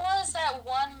 What was that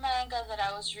one manga that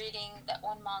I was reading? That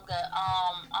one manga.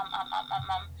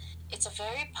 It's a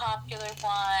very popular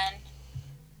one.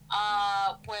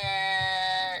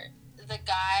 Where the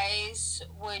guys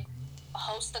would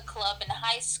host a club in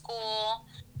high school,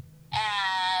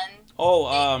 and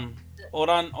Oran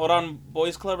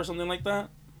Boys Club or something like that.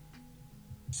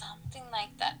 Something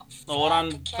like that.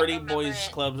 Oran Pretty Boys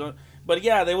clubs. But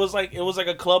yeah, it was like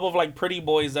a club of like pretty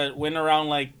boys that went around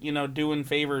like, you know, doing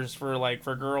favors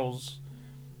for girls.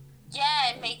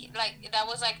 Yeah, and make like that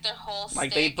was like their whole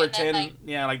like stick. they'd pretend, and then,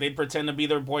 yeah, like they'd pretend to be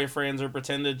their boyfriends or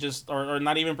pretend to just or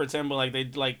not even pretend, but like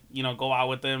they'd like, you know, go out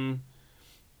with them,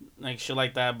 like shit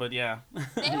like that. But yeah,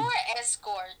 they were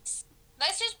escorts.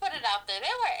 Let's just put it out there. They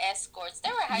were escorts. They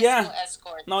were high school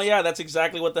escorts. No, yeah, that's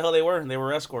exactly what the hell they were. They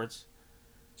were escorts.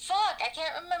 Fuck, I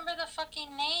can't remember the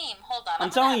fucking name. Hold on. I'm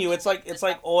telling you, it's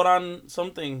like Oran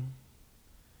something.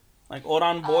 Like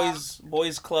Oran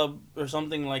Boys Club or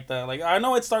something like that. Like I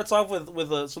know it starts off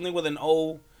with something with an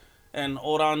O, and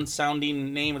Oran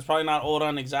sounding name. It's probably not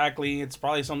Oran exactly. It's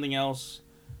probably something else,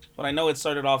 but I know it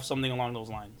started off something along those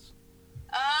lines.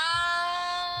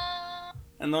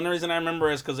 And the only reason I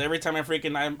remember is because every time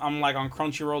I'm like on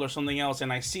Crunchyroll or something else,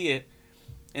 and I see it,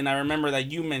 and I remember that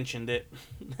you mentioned it,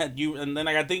 and then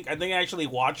I think I actually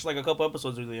watched like a couple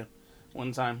episodes with you,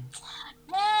 one time.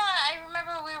 Yeah, I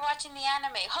remember we were watching the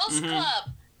anime Host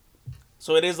Club.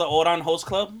 So it is the Oran Host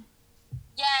Club.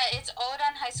 Yeah, it's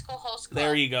Oran High School Host Club.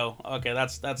 There you go. Okay,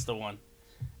 that's the one.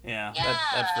 Yeah,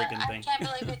 that freaking thing. I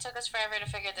can't believe it took us forever to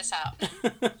figure this out.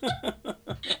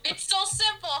 It's so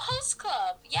simple. Host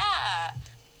Club. Yeah.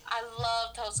 I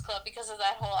loved Host Club because of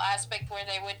that whole aspect where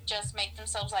they would just make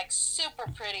themselves like super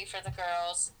pretty for the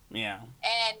girls. Yeah.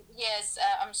 And yes,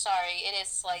 I'm sorry, it is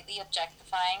slightly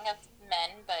objectifying of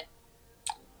men, but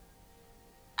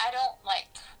I don't like.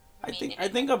 I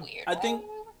think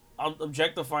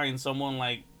objectifying someone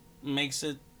like makes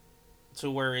it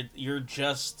to where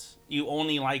you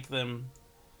only like them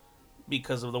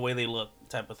because of the way they look,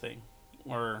 type of thing,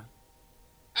 or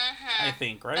I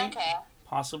think, right? Okay.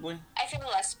 Possibly. I feel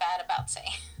less bad about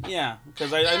saying. Yeah,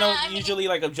 because I know usually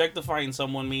like objectifying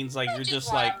someone means like you're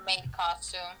just like a maid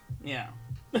costume. Yeah.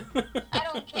 I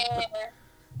don't care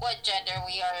what gender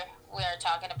we are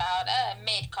talking about.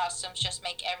 Maid costumes just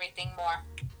make everything more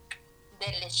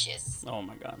delicious. Oh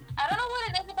my god. I don't know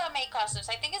what it is about maid costumes.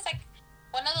 I think it's like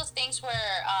one of those things where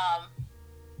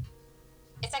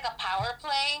it's like a power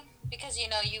play because you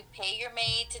know you pay your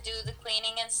maid to do the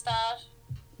cleaning and stuff.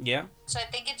 Yeah. So I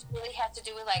think it really has to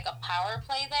do with like a power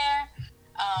play there.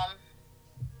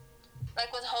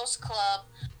 Like with Host Club,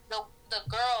 the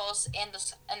girls in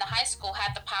the high school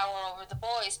had the power over the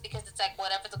boys because it's like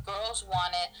whatever the girls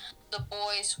wanted, the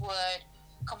boys would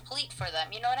complete for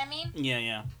them. You know what I mean? Yeah,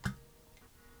 yeah.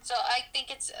 So I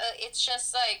think it's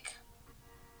just like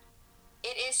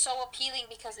it is so appealing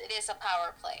because it is a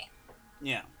power play.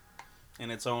 Yeah, in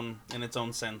its own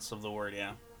sense of the word.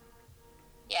 Yeah.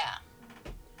 Yeah.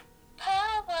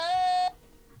 Power.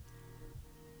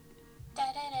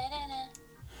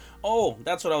 Oh,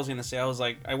 that's what I was gonna say.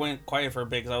 I went quiet for a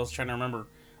bit because I was trying to remember.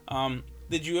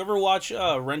 Did you ever watch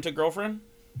Rent a Girlfriend?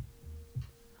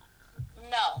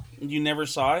 No. You never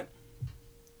saw it?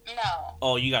 No.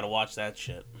 Oh, you gotta watch that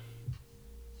shit.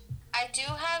 I do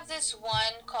have this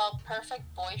one called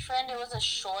Perfect Boyfriend. It was a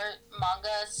short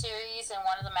manga series in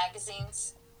one of the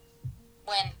magazines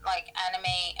when like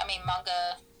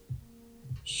manga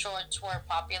shorts were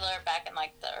popular back in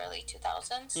like the early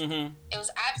 2000s. Mm-hmm. It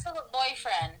was Absolute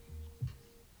Boyfriend.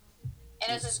 And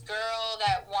it was this girl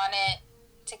that wanted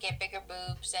to get bigger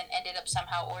boobs and ended up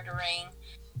somehow ordering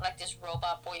like this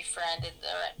robot boyfriend in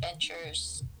their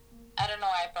adventures. I don't know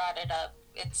why I brought it up.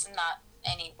 It's not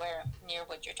anywhere near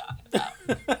what you're talking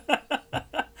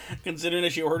about. Considering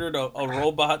that she ordered a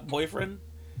robot boyfriend?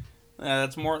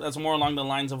 That's more along the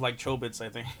lines of like Chobits, I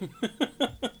think.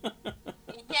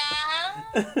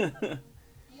 Yeah.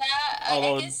 Yeah,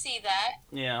 I can see that.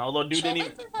 Yeah, although dude didn't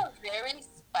even... Chobits is a very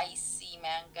spicy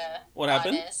manga. What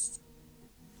happened? Honest.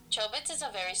 Chobits is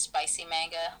a very spicy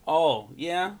manga. Oh,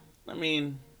 yeah? I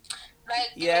mean...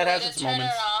 Like, yeah, it has its moments. Turn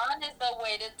her on is the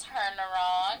way to turn her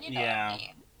on. You know yeah. what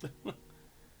I mean?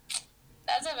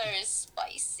 That's a very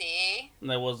spicy.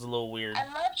 That was a little weird. I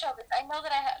love Chobits. I know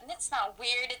that it's not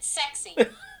weird, it's sexy.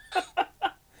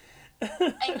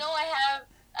 I know I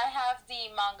have the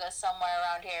manga somewhere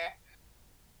around here.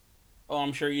 Oh,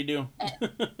 I'm sure you do. I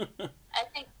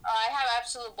think I have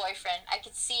Absolute Boyfriend. I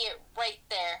could see it right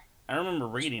there. I remember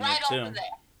reading right it too. Over there.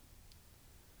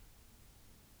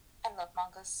 I love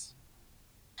mangas.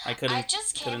 I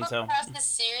just came across this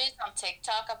series on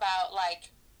TikTok about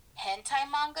like hentai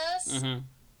mangas, mm-hmm. and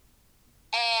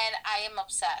I am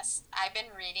obsessed. I've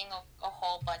been reading a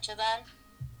whole bunch of them.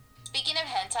 Speaking of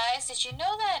hentais, did you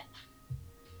know that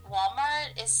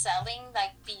Walmart is selling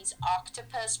like these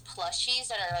octopus plushies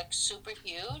that are like super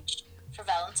huge for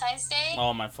Valentine's Day?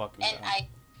 Oh my fucking god! And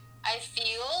I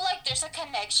feel like there's a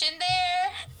connection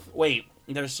there. Wait,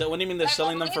 What do you mean they're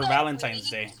selling them for Valentine's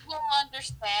Day? Will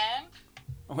understand.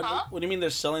 What do you mean they're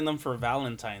selling them for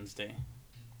Valentine's Day?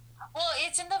 Well,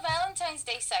 it's in the Valentine's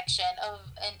Day section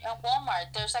in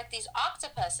Walmart. There's like these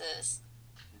octopuses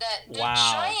that they're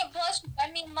giant plush.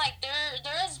 I mean, like they're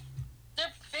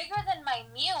bigger than my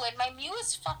Mew, and my Mew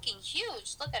is fucking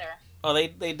huge. Look at her. Oh,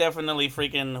 they definitely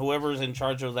freaking whoever's in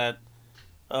charge of that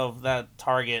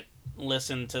Target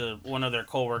listened to one of their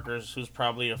coworkers who's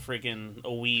probably a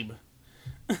weeb.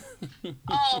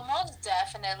 Oh, most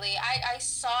definitely. I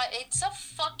saw it. It's a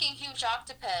fucking huge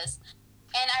octopus,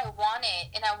 and I want it,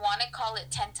 and I want to call it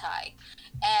Tentai,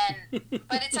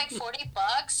 but it's like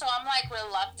 $40, so I'm like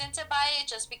reluctant to buy it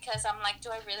just because I'm like, do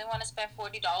I really want to spend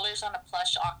 $40 on a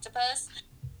plush octopus?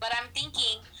 But I'm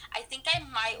thinking, I think I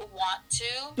might want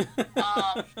to,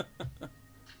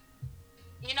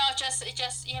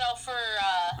 just for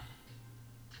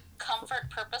comfort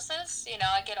purposes.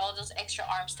 I get all those extra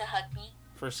arms to hug me.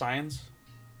 For science?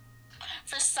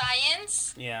 For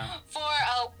science? Yeah. For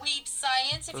weeb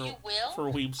science, if you will.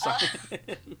 For weeb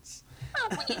science.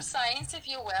 For weeb science, if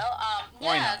you will.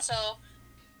 Why not? So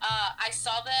I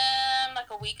saw them like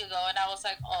a week ago, and I was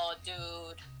like, oh,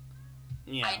 dude.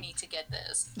 Yeah. I need to get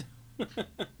this.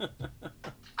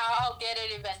 I'll get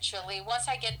it eventually. Once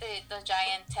I get the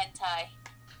giant Tentai.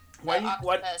 I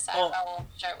will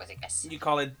share it with you guys. You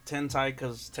call it Tentai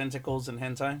because tentacles and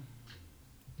hentai?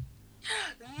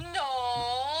 No.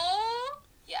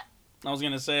 Yeah. I was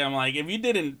gonna say, I'm like, if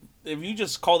you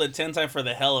just called it Tentai for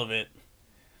the hell of it,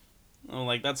 I'm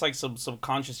like, that's like some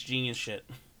subconscious genius shit.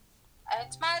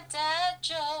 It's my dad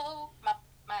joke. My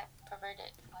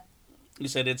perverted one. You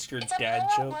said it's your dad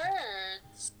joke?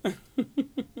 Words.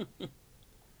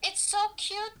 It's so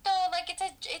cute though. Like it's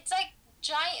like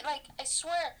giant. Like I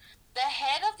swear, the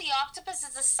head of the octopus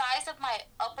is the size of my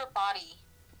upper body.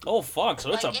 Oh fuck!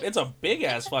 So it's a big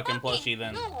ass fucking plushie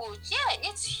then. Huge. Yeah,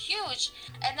 it's huge.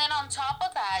 And then on top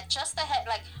of that, just the head,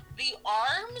 like the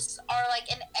arms are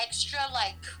like an extra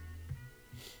like.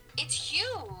 It's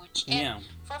huge. And yeah.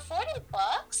 For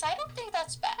 $40, I don't think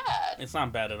that's bad. It's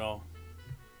not bad at all.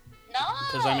 No.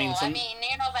 Because I mean,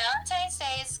 Valentine's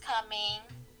Day is coming.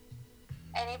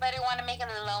 Anybody want to make a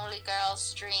lonely girl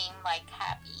stream like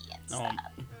happy and stuff?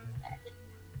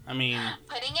 I mean,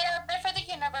 putting it out there for the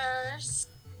universe.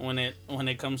 When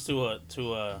it comes to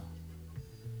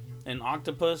an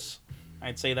octopus,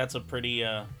 I'd say that's a pretty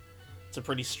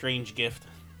strange gift,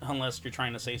 unless you're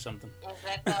trying to say something. Is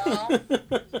it though?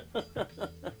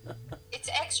 It's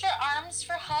extra arms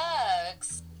for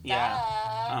hugs. Yeah.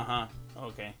 Uh-huh.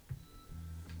 Okay.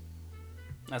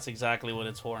 That's exactly what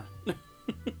it's for. If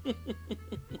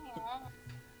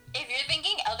you're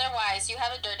thinking otherwise, you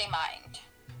have a dirty mind.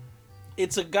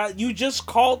 It's a guy. You just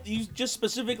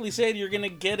specifically said you're gonna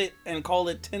get it and call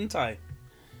it Tentai.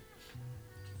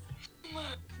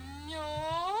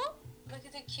 No. Look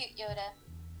at the cute Yoda.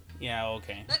 Yeah.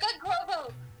 Okay. Look at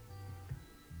Grogu.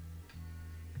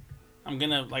 I'm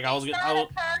gonna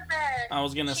I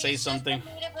was gonna say something.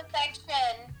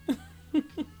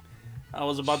 I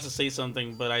was about to say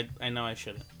something, but I know I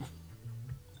shouldn't.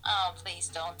 Oh, please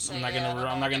don't say I'm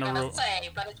not gonna say,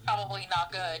 but it's probably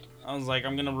not good. I was like,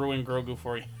 I'm gonna ruin Grogu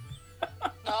for you.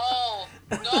 No,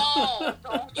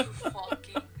 don't you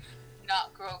fucking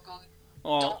not Grogu.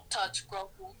 Oh. Don't touch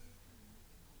Grogu.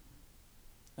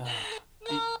 No.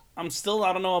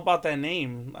 I don't know about that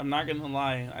name. I'm not gonna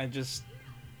lie. I just.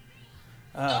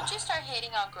 Don't you start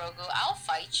hating on Grogu. I'll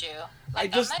fight you. I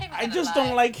just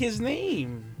don't like his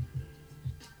name.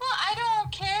 Well, I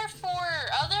don't care for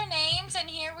other names, and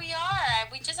here we are.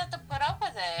 We just have to put up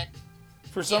with it.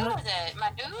 Deal with it,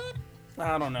 my dude.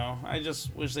 I don't know. I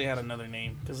just wish they had another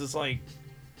name, because it's like,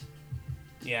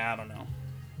 yeah, I don't know.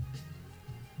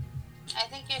 I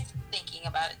think you're thinking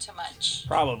about it too much.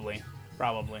 Probably.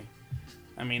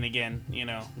 I mean, again,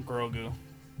 Grogu.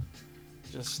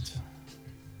 Just.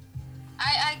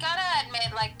 I gotta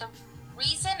admit, like, the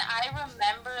reason I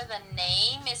remember the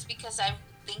name is because I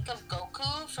think of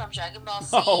Goku from Dragon Ball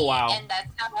Z. Oh, wow. And that's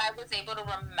how I was able to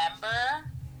remember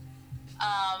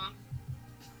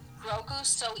Grogu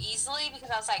so easily, because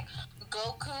I was like,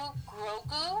 Goku,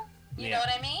 Grogu, you know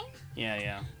what I mean?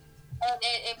 Yeah. And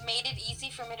it made it easy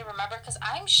for me to remember, because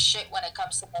I'm shit when it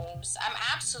comes to names. I'm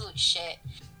absolute shit.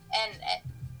 And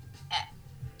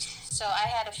so I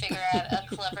had to figure out a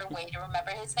clever way to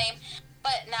remember his name.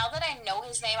 But now that I know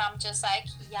his name, I'm just like,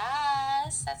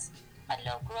 yes, that's my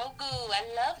little Grogu. I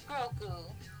love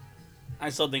Grogu.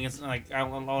 I still think it's like,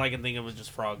 all I can think of is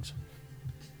just frogs.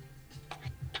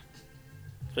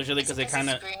 Especially because it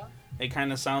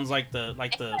kind of sounds like the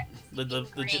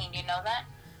green, you know that?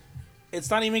 It's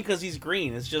not even because he's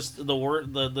green. It's just the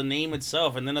word, the name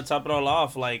itself, and then to top it all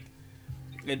off, like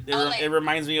it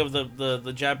reminds me of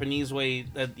the Japanese way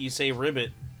that you say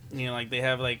ribbit. You know, like they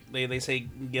have like they say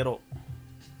gero.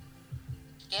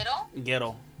 Gero?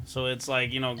 Gero. So it's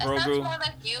like, you know, that Grogu. Sounds more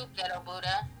like you, Ghetto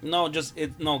Buddha. No, just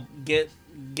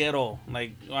gero.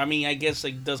 Like, I mean, I guess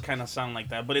it does kind of sound like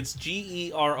that, but it's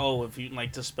Gero if you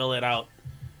like to spell it out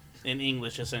in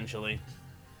English, essentially.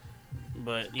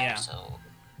 But yeah.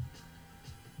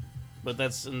 But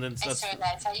that's guys,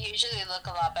 I usually look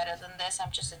a lot better than this.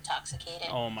 I'm just intoxicated.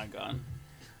 Oh my god.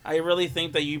 I really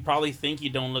think that you probably think you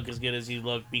don't look as good as you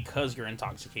look because you're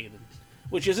intoxicated.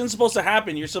 Which isn't supposed to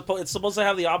happen. It's supposed to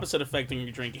have the opposite effect when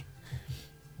you're drinking.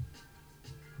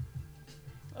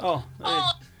 Oh.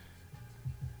 Oh.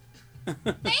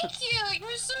 Thank you.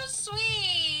 You're so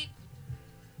sweet.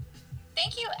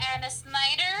 Thank you, Anna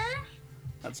Snyder.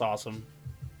 That's awesome.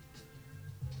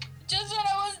 Just when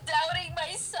I was doubting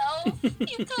myself,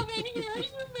 you come in here and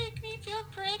you make me feel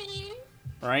pretty.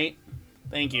 Right?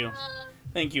 Thank you.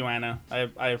 Thank you, Anna.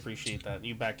 I appreciate that.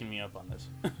 You backing me up on this.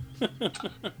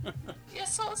 You're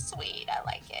so sweet. I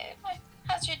like it.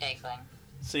 How's your day going?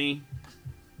 See?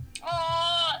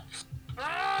 Oh,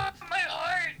 my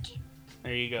heart.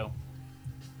 There you go.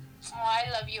 Oh, I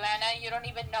love you, Anna. You don't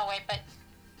even know it, but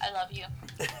I love you.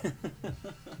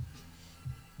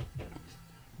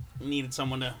 Needed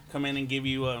someone to come in and give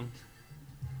you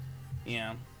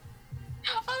yeah.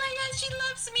 Oh my god, she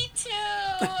loves me too.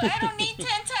 I don't need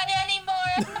Tentai anymore.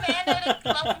 Amanda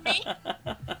loves me.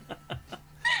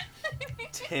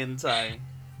 Tentai.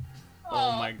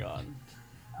 Oh my god.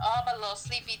 Oh, I'm a little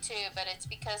sleepy too, but it's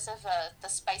because of the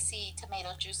spicy tomato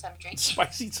juice I'm drinking.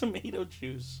 Spicy tomato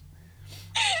juice.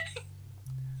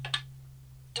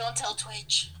 Don't tell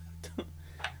Twitch.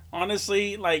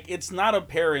 Honestly, like, it's not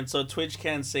apparent, so Twitch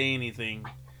can't say anything.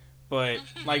 But,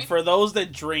 like, for those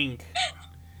that drink,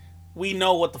 we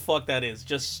know what the fuck that is.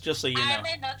 Just so you know. I'm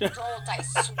an adult, I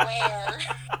swear.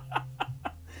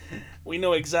 We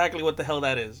know exactly what the hell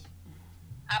that is.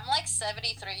 I'm like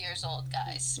 73 years old,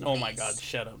 guys. Oh my god,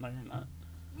 shut up. No, you're not.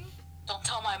 Don't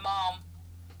tell my mom.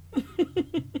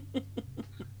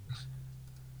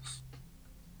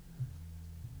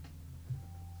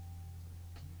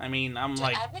 I mean, I'm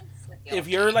like, if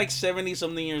you're like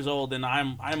 70-something years old, then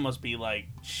I must be like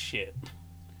shit.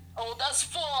 Old as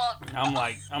fuck. I'm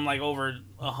like over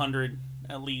 100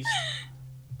 at least.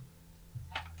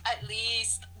 At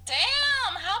least.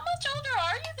 Damn, how much older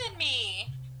are you than me?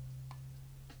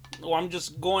 Well, I'm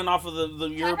just going off of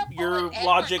your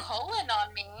logic.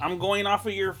 On me. I'm going off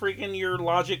of your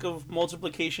logic of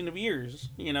multiplication of years.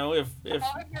 You know, if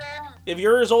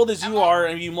you're as old as you are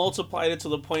and you multiplied it to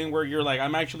the point where you're like,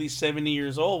 I'm actually 70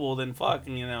 years old, well then fuck,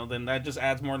 you know, then that just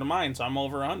adds more to mine. So I'm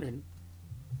over 100.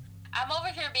 I'm over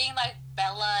here being like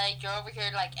Bella, you're over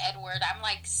here like Edward. I'm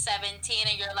like 17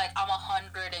 and you're like, I'm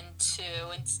 102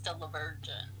 and still a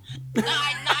virgin. No,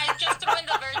 I just ruined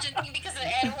the virgin thing because of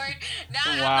Edward. Wow.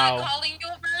 I'm not calling you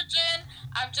a virgin.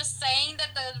 I'm just saying that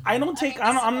I don't take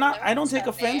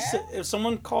offense if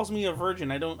someone calls me a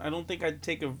virgin. I don't think I'd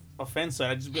take offense to it.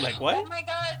 I'd just be like, what? Oh my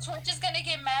god, Twitch is gonna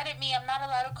get mad at me. I'm not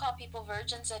allowed to call people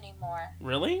virgins anymore.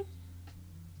 Really?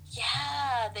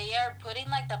 Yeah, they are putting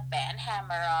like the ban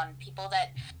hammer on people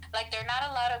that, like, they're not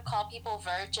allowed to call people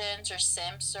virgins or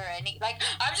simps or any, like,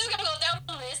 I'm just gonna go down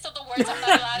the list of the words I'm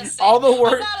not allowed to say. All the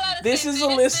words. This is a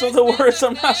list of the words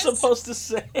I'm not supposed to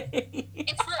say.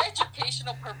 It's for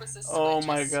educational purposes. Oh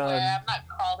my god. I'm not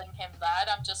calling him that.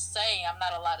 I'm just saying I'm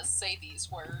not allowed to say these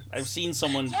words. I've seen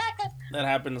someone that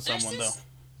happened to someone though.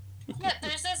 Yeah,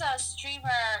 there's this streamer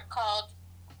called.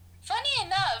 Funny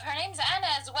enough, her name's Anna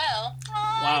as well.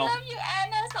 Oh, wow. I love you,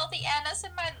 Anna. All the Annas in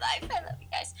my life. I love you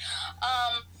guys.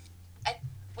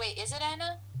 Wait, is it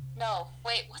Anna? No.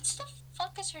 Wait, what's the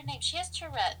fuck is her name? She has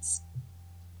Tourette's.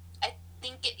 I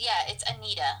think it's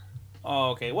Anita.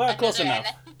 Oh, okay. Well, close enough.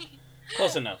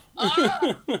 Close enough. What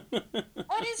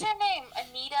is her name?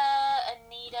 Anita,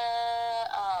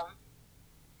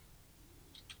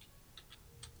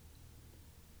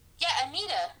 yeah,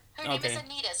 Anita. Her name is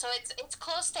Anita, so it's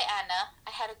close to Anna.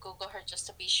 I had to Google her just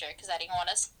to be sure because I didn't want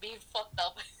to be fucked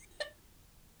up.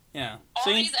 Yeah.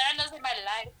 All these Annas in my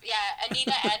life. Yeah,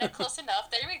 Anita, Anna, close enough.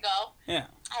 There we go. Yeah.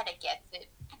 Anna gets it.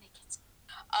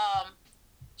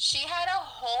 She had a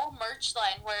whole merch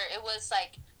line where it was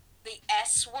like the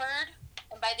S word,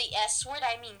 and by the S word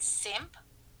I mean simp.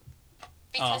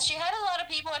 Because she had a lot of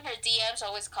people in her DMs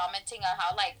always commenting on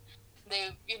how like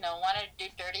they, want to do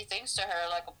dirty things to her,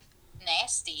 like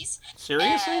nasties.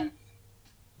 Seriously?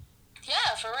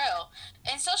 Yeah, for real.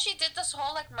 And so she did this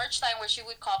whole like merch line where she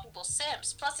would call people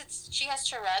simps. Plus, she has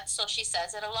Tourette's, so she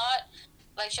says it a lot.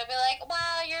 Like she'll be like,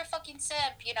 "Wow, you're a fucking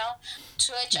simp," you know.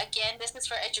 Twitch again. This is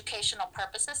for educational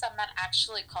purposes. I'm not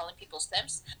actually calling people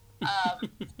simps. Um,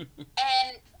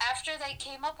 and after they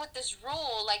came up with this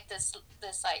rule, like this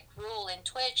like rule in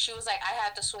Twitch, she was like, I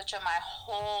had to switch on my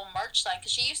whole merch line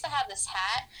because she used to have this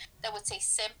hat that would say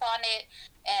simp on it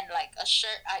and like a shirt.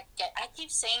 I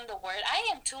keep saying the word.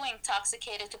 I am too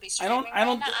intoxicated to be streaming I right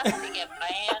don't now. I'm gonna get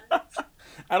banned.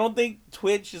 I don't think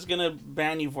Twitch is gonna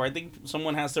ban you for it. I think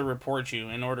someone has to report you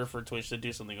in order for Twitch to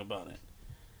do something about it.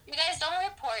 You guys don't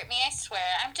report me. I swear.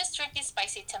 I'm just drinking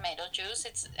spicy tomato juice.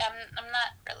 I'm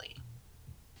not really.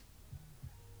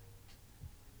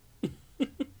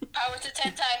 Power to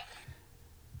Tentai.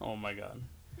 Oh my god.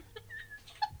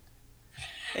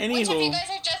 Which, if you Anywho, guys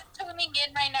are just tuning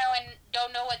in right now and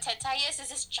don't know what Tentai is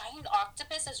this giant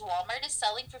octopus as Walmart is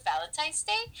selling for Valentine's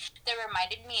Day that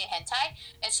reminded me of hentai,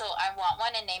 and so I want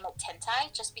one and name it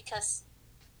Tentai just because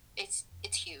it's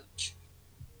huge.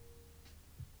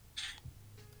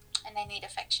 And I need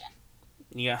affection.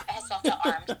 yeah, It has lots of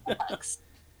arms and hugs.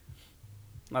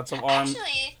 lots of arms,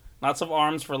 Actually, lots of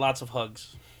arms for lots of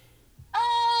hugs.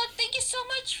 oh, thank you so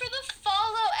much for the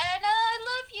follow, Anna. I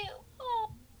love you.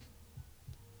 Oh.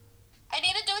 I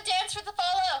need to do a dance for the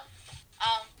follow.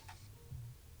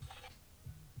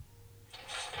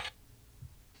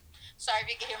 Sorry if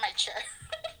you can hear my chair.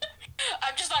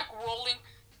 I'm just like rolling.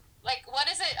 Like, what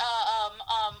is it?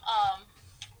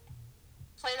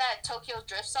 Play that Tokyo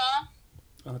Drift song.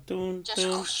 Just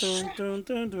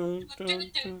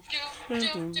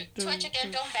Twitch again,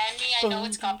 don't ban me. I know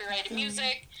it's copyrighted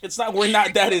music. It's not. We're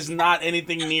not. That is not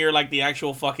anything near like the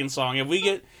actual fucking song.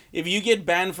 If you get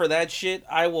banned for that shit,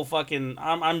 I will fucking.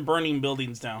 I'm burning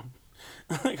buildings down.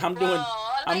 Like I'm Bro, doing. like,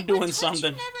 I'm doing Twitch,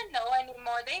 something. you never know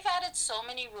anymore. They've added so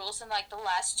many rules in like the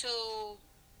last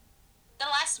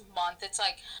month. It's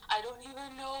like I don't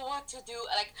even know what to do.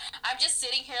 Like I'm just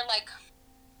sitting here like,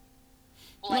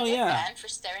 will No, I get yeah. banned for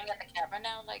staring at the camera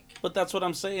now? Like, But that's what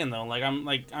I'm saying though.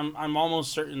 I'm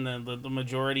almost certain that the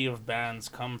majority of bans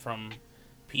come from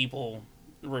people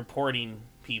reporting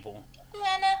people.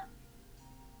 Anna.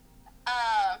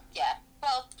 Yeah.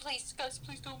 Well, please, guys,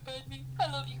 please don't ban me.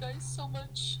 I love you guys so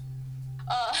much.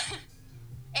 Uh,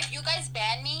 if you guys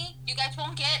ban me, you guys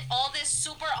won't get all this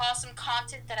super awesome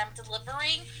content that I'm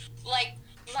delivering. Like,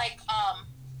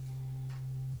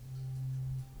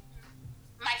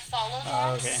 my follow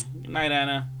dance. Okay. Good night,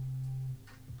 Anna.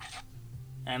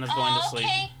 Anna's going to sleep.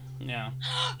 Okay. Yeah.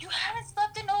 You haven't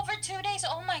slept in over 2 days.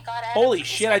 Oh my god, Anna. Holy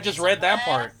shit! I just read that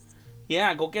part.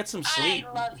 Yeah, go get some sleep.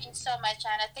 I love you so much,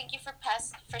 Anna. Thank you for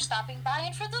stopping by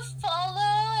and for the follow.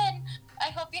 And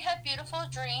I hope you have beautiful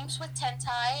dreams with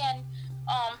Tentai and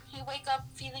you wake up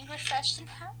feeling refreshed and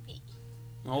happy.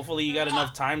 Hopefully you got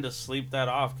enough time to sleep that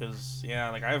off, cause yeah,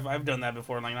 like I've done that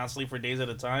before, like not sleep for days at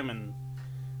a time, and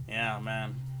yeah,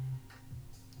 man.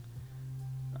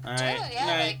 All right. Dude, yeah,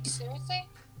 like seriously.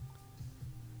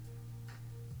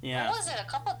 Yeah. What was it? A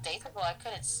couple of days ago, I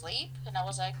couldn't sleep, and I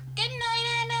was like, "Good night,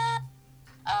 Anna."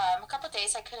 A couple of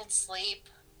days I couldn't sleep,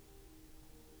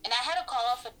 and I had to call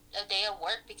off a day of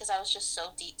work because I was just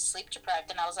so deep sleep deprived,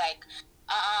 and I was like,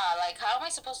 like how am I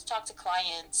supposed to talk to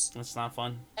clients? It's not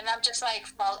fun. And I'm just like,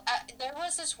 well, there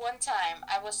was this one time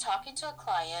I was talking to a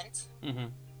client,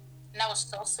 and I was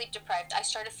so sleep deprived, I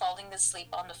started falling asleep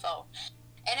on the phone.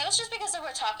 And it was just because they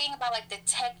were talking about like the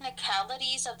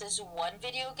technicalities of this one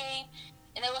video game,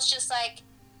 and it was just like,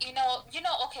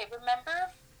 okay,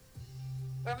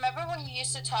 remember when you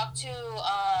used to talk to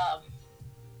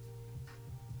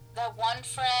that one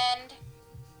friend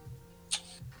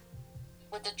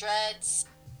with the dreads?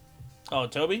 Oh,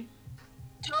 Toby?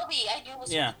 Toby, I knew it was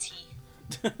with a T.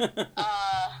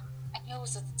 I knew it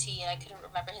was with a T, and I couldn't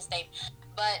remember his name.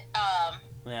 But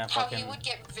yeah, how he would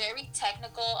get very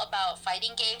technical about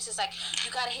fighting games is like,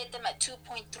 you gotta hit them at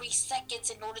 2.3 seconds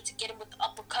in order to get them with the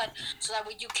uppercut, so that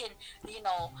way you can,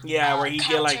 where he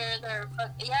get like,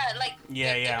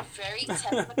 get very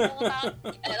technical about it.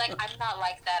 And, like, I'm not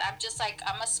like that. I'm just like,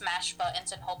 I'm a smash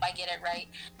buttons and hope I get it right.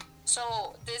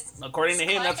 So according to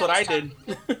him, that's what I did.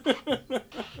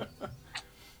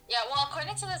 Yeah, well,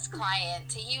 according to this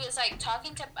client, he was like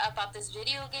talking about this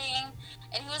video game,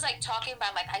 and he was like talking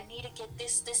about like, I need to get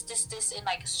this, and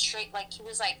like straight, like he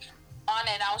was like on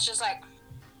it. And I was just like,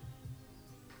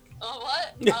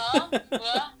 what?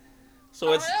 What?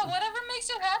 So it's real, whatever makes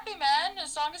you happy, man.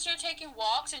 As long as you're taking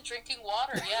walks and drinking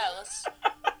water, yeah. Let's.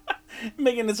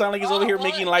 Making it sound like he's over here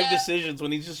making life decisions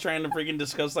when he's just trying to freaking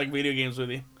discuss like video games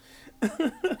with you. Yeah,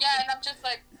 and I'm just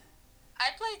like, I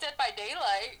play Dead by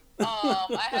Daylight.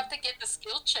 I have to get the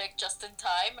skill check just in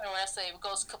time, or else it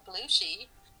goes kaplooshi.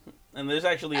 And that's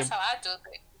how I do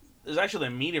it. There's actually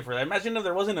a meter for that. Imagine if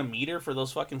there wasn't a meter for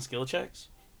those fucking skill checks.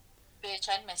 Bitch,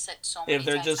 I'd miss it so many If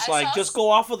they're times. just like, just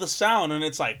go off of the sound, and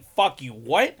it's like, fuck you,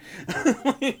 what?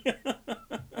 Bitch,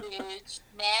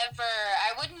 never.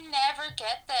 I would never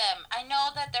get them. I know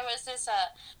that there was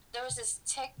this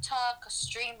TikTok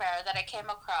streamer that I came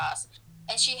across,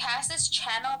 and she has this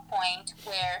channel point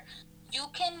where you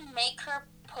can make her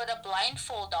put a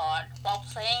blindfold on while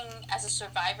playing as a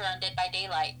survivor on Dead by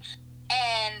Daylight.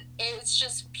 And it's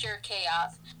just pure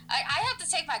chaos. I have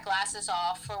to take my glasses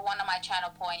off for one of my channel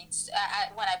points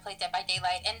when I play Dead by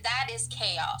Daylight, and that is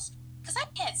chaos. Because I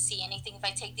can't see anything if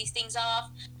I take these things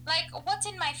off. Like, what's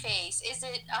in my face? Is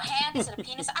it a hand? Is it a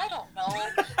penis? I don't know.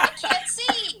 I can't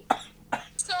see.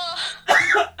 So,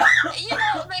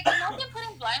 like, imagine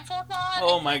putting blindfolds on.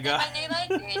 Oh my god. Dead by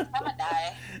Daylight, bitch, I'm gonna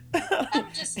die. I'm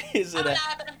gonna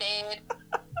die, but I'm dead.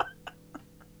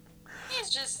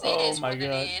 It is what it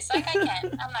is. Like, I'm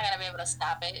not gonna be able to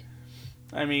stop it.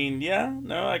 I mean, yeah,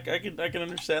 no, I can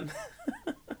understand.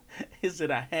 Is it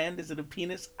a hand? Is it a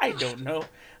penis? I don't know.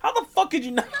 How the fuck could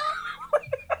you know?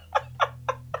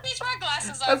 These my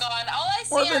glasses are gone. All I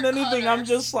see more than are anything, colors. I'm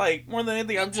just like,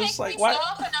 what?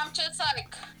 Off and I'm just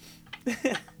like.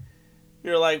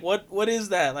 You're like, what is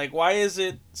that? Like, why is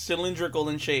it cylindrical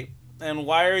in shape? And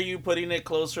why are you putting it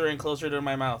closer and closer to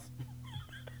my mouth?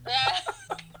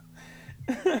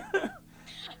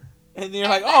 And you're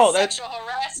like, oh, that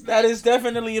is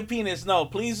definitely a penis. No,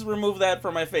 please remove that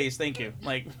from my face. Thank you.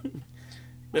 Like,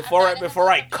 before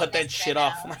I cut that shit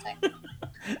off.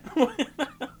 But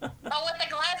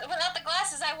without the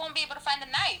glasses, I won't be able to find the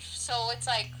knife. So it's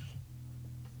like.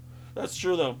 That's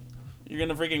true though. You're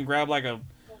gonna freaking grab fight.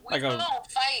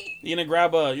 You're gonna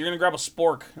grab a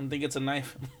spork and think it's a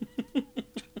knife. I'll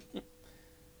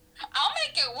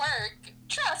make it work.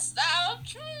 Trust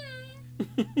out.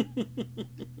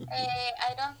 Hey,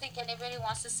 I don't think anybody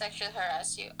wants to sexually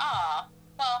harass you. Aw,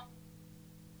 well,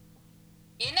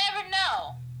 you never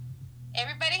know.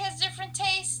 Everybody has different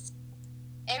tastes.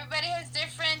 Everybody has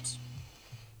different.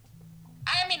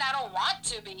 I mean, I don't want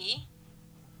to be,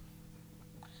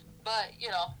 but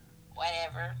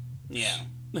whatever. Yeah.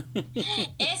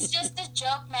 It's just a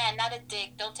joke, man, not a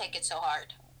dick. Don't take it so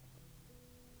hard.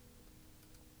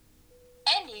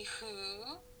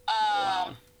 Anywho,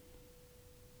 wow.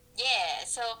 Yeah,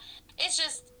 so it's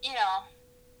just,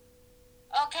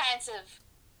 all kinds of,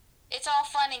 it's all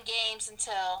fun and games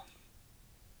until,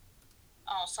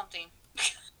 something.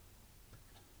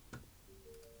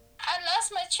 I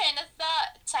lost my train of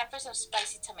thought. Time for some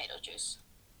spicy tomato juice.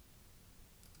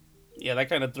 Yeah, that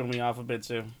kind of threw me off a bit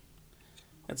too.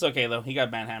 It's okay though, he got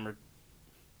manhammered.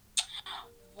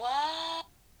 What?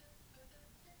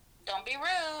 Don't be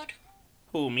rude.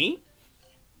 Who, me?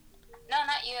 No,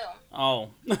 not you. Oh.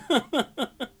 We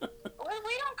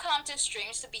don't come to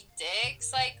streams to be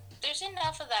dicks. Like, there's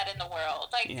enough of that in the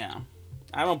world. Like, yeah,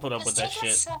 I don't put up with that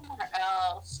shit. Somewhere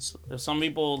else. There's some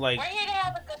people like. We're here to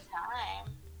have a good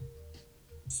time.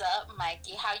 What's up,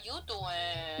 Mikey? How you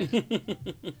doing?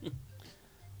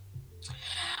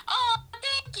 Oh,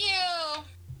 thank you.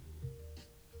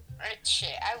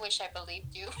 Shit, I wish I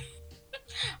believed you,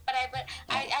 but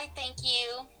I thank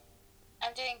you.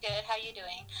 I'm doing good. How you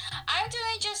doing? I'm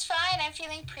doing just fine. I'm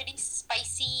feeling pretty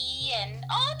spicy and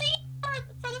thank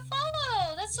you for the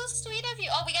follow. That's so sweet of you.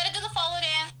 Oh, we gotta do the follow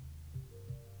dance.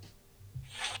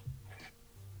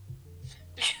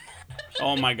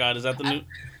 Oh my god, is that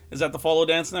the follow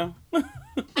dance now? I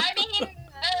mean,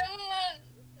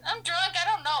 I'm drunk. I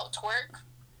don't know. Twerk.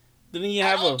 Didn't you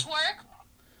have twerk?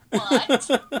 But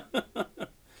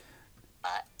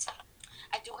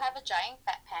I do have a giant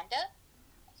fat panda.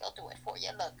 I'll do it for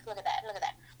you. Look at that.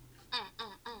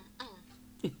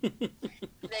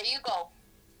 There you go.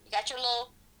 You got your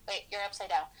little. Wait, you're upside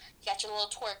down. You got your little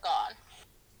twerk on.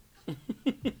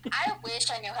 I wish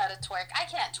I knew how to twerk. I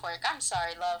can't twerk. I'm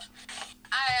sorry, love.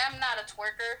 I am not a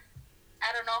twerker.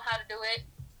 I don't know how to do it.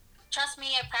 Trust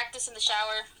me, I practice in the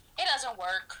shower. It doesn't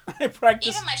work. I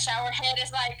practice. Even my shower head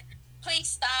is like, please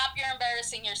stop. You're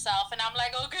embarrassing yourself. And I'm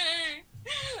like, okay.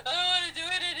 I don't want to do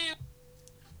it anymore.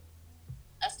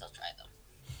 I still try though.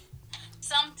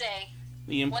 Someday,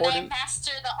 when I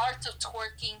master the art of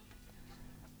twerking,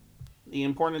 the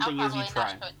important thing is you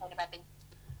try. The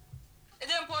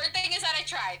important thing is that I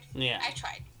tried. Yeah. I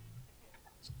tried.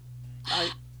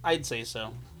 I'd say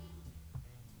so.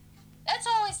 That's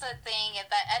always the thing.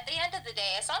 At the end of the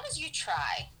day, as long as you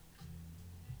try,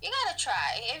 you gotta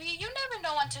try. If you never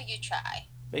know until you try.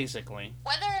 Basically.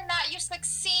 Whether or not you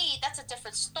succeed, that's a different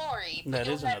different story. But That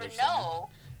you'll is never another story. know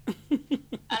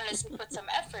unless you put some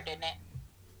effort in it.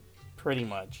 Pretty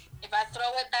much. If I throw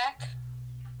it back,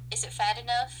 is it fat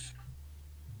enough?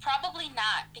 Probably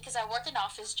not, because I work an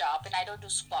office job and I don't do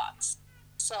squats.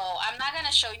 So I'm not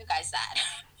gonna show you guys that.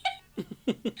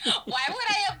 Why would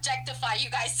I objectify you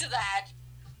guys to that?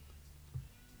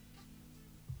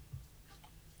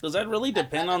 Does that really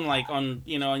depend on like on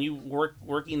you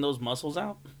working those muscles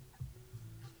out?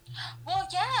 Well,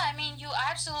 yeah. I mean, you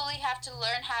absolutely have to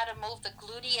learn how to move the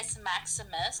gluteus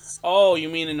maximus. Oh, you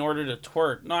mean in order to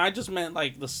twerk? No, I just meant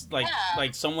like this, like Yeah.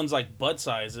 like someone's like butt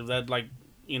size. If that like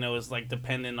is like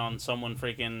dependent on someone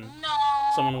freaking No,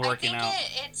 someone working I out.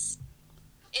 think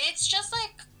it's just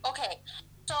like, okay.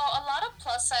 So a lot of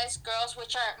plus size girls,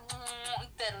 which are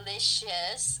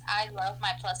delicious. I love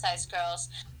my plus size girls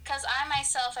because I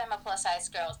myself am a plus size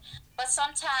girl. But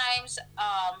sometimes,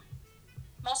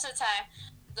 most of the time,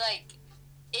 like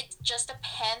it just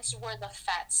depends where the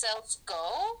fat cells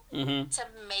go to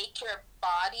make your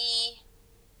body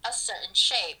a certain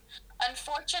shape.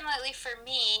 Unfortunately for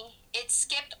me, it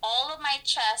skipped all of my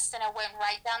chest and it went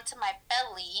right down to my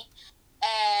belly,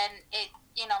 and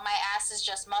my ass is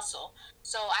just muscle.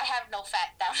 So I have no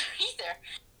fat down there either.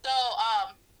 So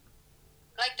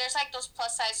like there's like those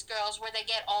plus size girls where they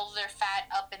get all of their fat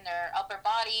up in their upper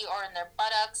body or in their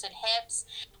buttocks and hips,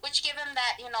 which give them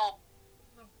that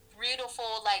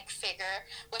beautiful like figure.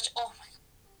 Which, oh my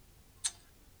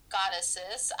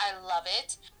goddesses, I love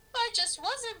it. I just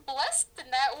wasn't blessed in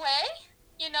that way,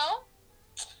 you know.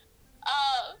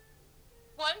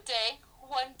 One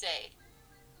day,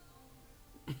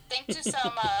 thanks to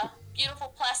some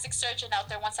beautiful plastic surgeon out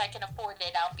there, once I can afford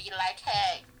it, I'll be like,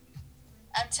 hey.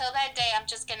 Until that day, I'm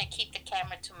just gonna keep the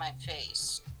camera to my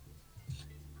face.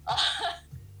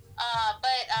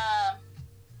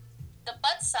 The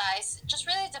butt size just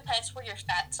really depends where your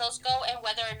fat cells go and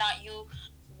whether or not you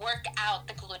work out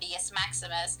the gluteus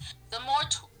maximus. The more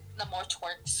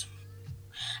twerks.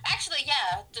 Actually,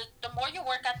 yeah, the more you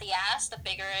work out the ass, the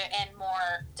bigger and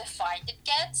more defined it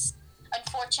gets.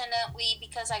 Unfortunately,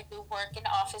 because I do work an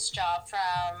office job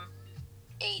from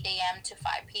 8 a.m. to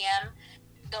 5 p.m.,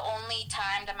 the only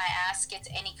time that my ass gets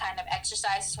any kind of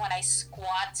exercise is when I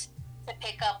squat to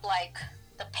pick up like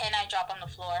the pen I drop on the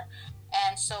floor.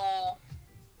 And so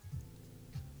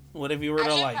what if you were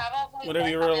to like what if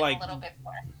you were to like a little bit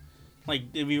more. Like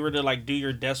if you were to like do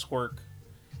your desk work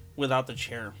without the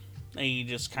chair and you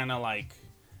just kind of like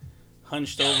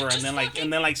hunched over and then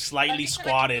like slightly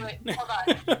squatted. Hold on.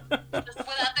 Just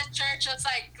without the chair, just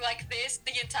like this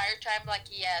the entire time, like,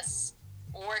 yes,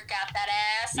 work out that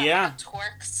ass. I'm gonna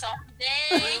twerk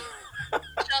someday.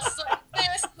 Just like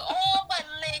this. All my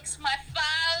legs, my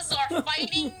thighs are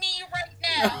fighting me right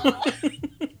now.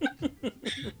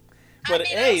 But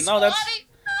hey, no,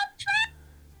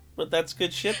 that's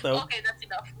good shit though. Okay, that's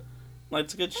enough.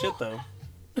 That's good shit though.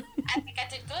 I think I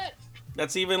did good.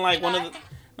 That's even like one of the.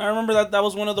 I remember that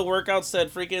was one of the workouts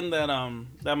that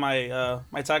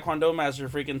my Taekwondo master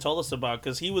freaking told us about,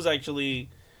 because he was actually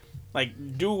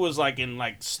like, dude was like in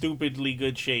like stupidly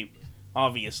good shape.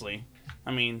 Obviously,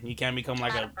 I mean, you can't become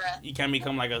like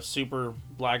a super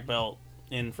black belt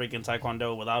in freaking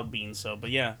Taekwondo without being so. But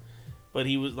yeah, but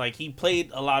he was like, he played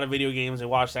a lot of video games and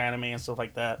watched anime and stuff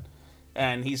like that,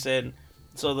 and he said,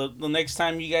 so the next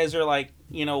time you guys are like,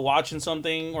 watching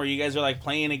something, or you guys are like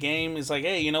playing a game, it's like,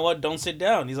 hey, you know what? Don't sit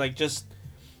down. He's like, just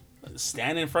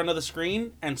stand in front of the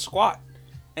screen and squat,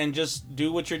 and just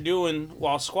do what you're doing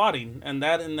while squatting, and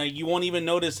you won't even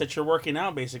notice that you're working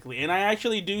out, basically. And I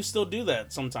actually still do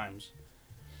that sometimes.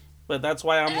 But that's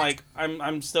why I'm like,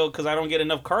 I'm still, because I don't get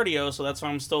enough cardio, so that's why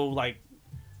I'm still like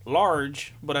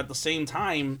large. But at the same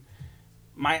time,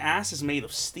 my ass is made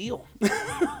of steel.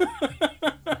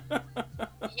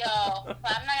 Yo,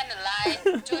 I'm not gonna lie.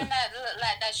 Doing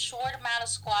that short amount of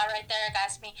squat right there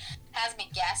has me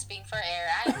gasping for air.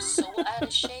 I am so out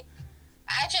of shape.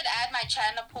 I should add my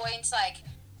channel points. Like,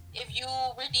 if you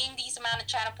redeem these amount of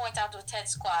channel points, I'll do 10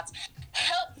 squats.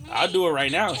 Help me. I'll do it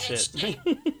right now. Shit.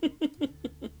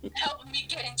 Help me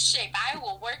get in shape. I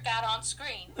will work out on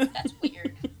screen. That's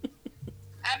weird.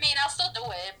 I mean, I'll still do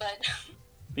it, but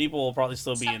people will probably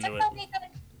still be into it.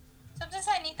 Sometimes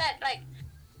I need that, like,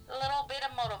 a little bit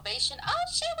of motivation. Oh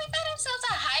shit, we got ourselves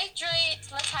a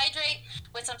hydrate. Let's hydrate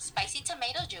with some spicy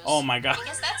tomato juice. Oh my god.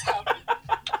 Because that's healthy.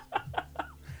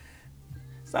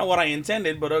 It's not what I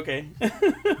intended, but okay.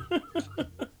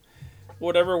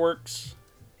 Whatever works.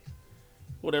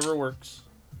 Whatever works.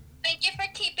 Thank you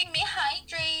for keeping me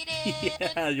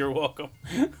hydrated. Yeah, you're welcome.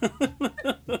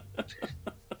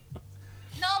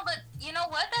 No, but you know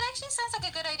what? That actually sounds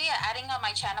like a good idea. Adding on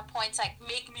my channel points, like,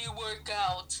 make me work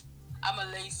out. I'm a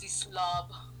lazy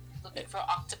slob looking for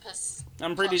octopus.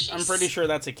 I'm pretty sure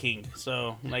that's a kink.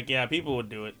 So like, yeah, people would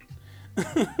do it.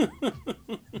 I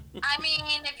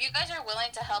mean, if you guys are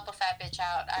willing to help a fat bitch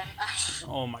out,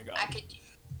 oh my god. I could.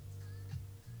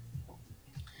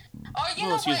 Or you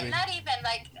know what? Not even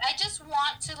like I just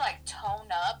want to like tone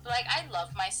up. Like I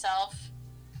love myself.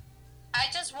 I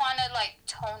just want to like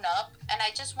tone up, and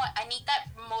I need that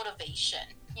motivation.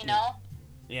 You know?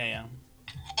 Yeah, yeah.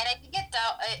 And I think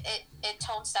it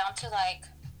tones down to like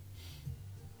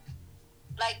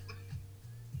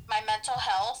my mental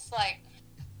health, like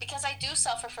because I do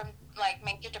suffer from like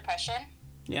major depression.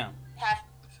 Yeah. Have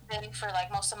been for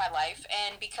like most of my life,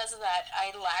 and because of that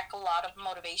I lack a lot of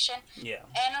motivation. Yeah.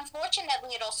 And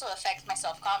unfortunately it also affects my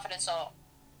self-confidence, so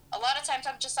a lot of times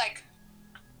I'm just like,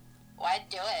 why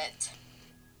do it?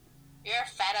 You're a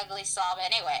fat ugly slob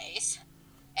anyways.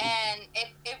 And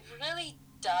it really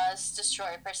does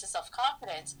destroy a person's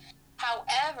self-confidence.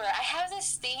 However, I have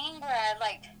this thing where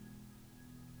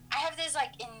I have this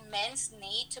like immense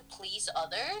need to please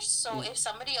others. So if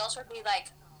somebody else would be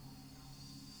like,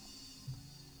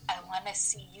 I want to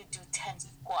see you do 10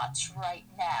 squats right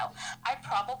now, I'd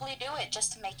probably do it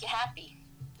just to make you happy.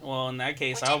 Well, in that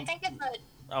case, I'll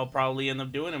probably end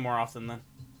up doing it more often then.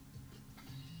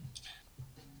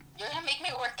 You're gonna make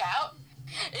me work out?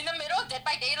 In the middle of Dead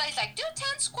by Daylight, it's like, do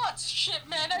 10 squats. Shit,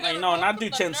 man. No, not do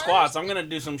 10 squats. I'm gonna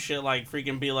do some shit like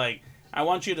freaking be like, I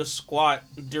want you to squat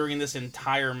during this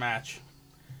entire match.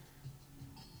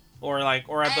 Or at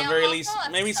the very least,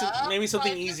 maybe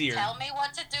something easier. Tell me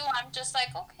what to do. I'm just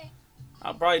like, okay.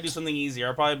 I'll probably do something easier.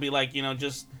 I'll probably be like,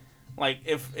 just like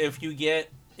if you get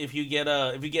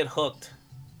hooked,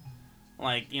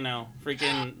 like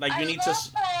freaking like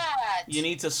you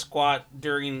need to squat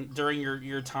during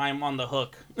your time on the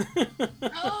hook.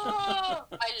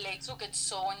 My legs will get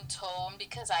so in tone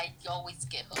because I always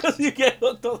get hooked. Because you get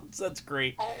hooked. That's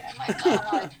great. Oh my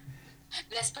god.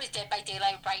 Let's play Dead by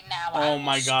Daylight right now. Oh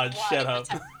my god, shut up.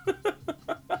 I'm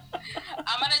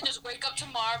gonna just wake up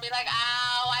tomorrow and be like,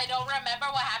 ow, I don't remember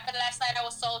what happened last night. I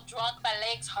was so drunk, my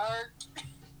legs hurt.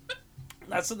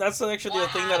 That's actually the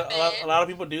thing that a lot of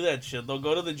people do that shit. They'll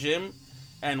go to the gym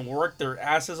and work their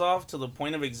asses off to the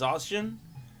point of exhaustion.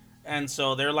 And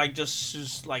so they're like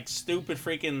just like stupid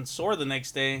freaking sore the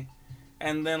next day.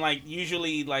 And then like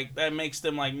usually like that makes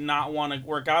them like not want to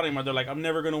work out anymore. They're like, I'm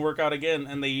never gonna work out again,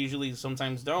 and they usually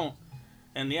sometimes don't.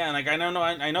 And yeah, like I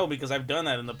know because I've done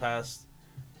that in the past,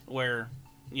 where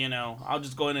I'll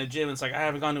just go into a gym. And it's like I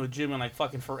haven't gone to a gym in like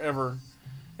fucking forever,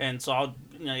 and so I'll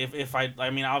if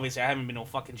I mean obviously I haven't been to a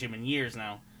fucking gym in years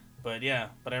now, but I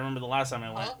remember the last time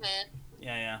I went.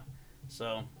 Yeah.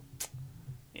 So.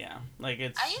 Yeah, like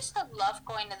it's. I used to love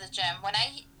going to the gym when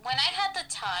I had the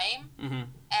time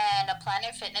and a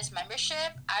Planet Fitness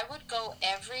membership. I would go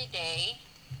every day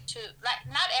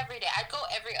not every day. I'd go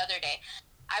every other day.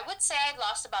 I would say I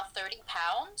lost about 30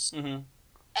 pounds, and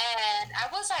I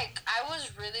was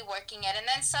really working it. And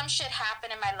then some shit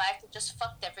happened in my life that just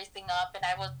fucked everything up, and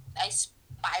I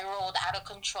spiraled out of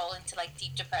control into like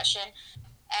deep depression.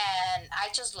 And I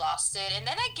just lost it. And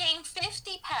then I gained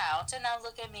 50 pounds. And now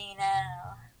look at me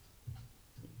now.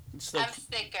 I'm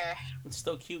thicker. It's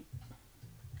still cute.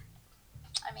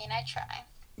 I mean, I try.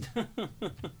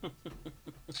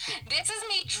 This is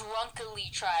me drunkily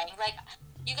trying. Like,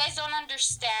 you guys don't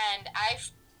understand. I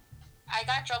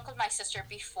got drunk with my sister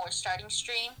before starting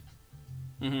stream.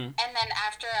 And then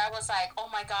after I was like, oh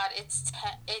my god, it's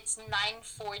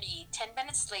 9:40, 10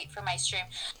 minutes late for my stream.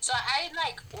 So I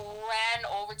like ran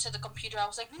over to the computer. I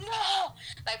was like, no!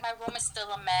 Like my room is still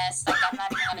a mess. Like I'm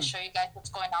not even gonna show you guys what's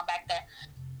going on back there.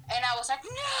 And I was like,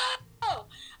 no!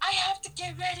 I have to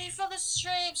get ready for the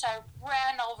stream. So I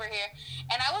ran over here.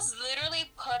 And I was literally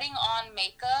putting on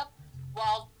makeup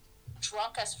while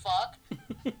drunk as fuck.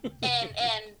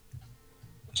 and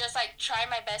just like try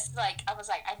my best. Like I was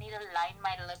like, I need to line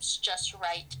my lips just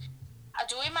right.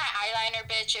 Doing my eyeliner,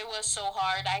 bitch, it was so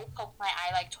hard. I poked my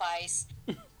eye like twice.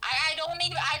 I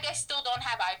still don't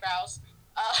have eyebrows.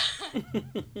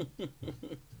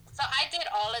 So I did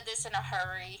all of this in a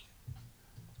hurry.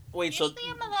 Wait, usually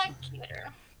I'm a lot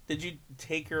cuter. Did you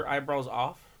take your eyebrows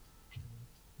off?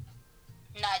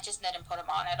 No, I just didn't put them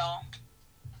on at all.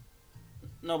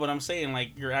 No, but I'm saying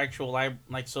like your actual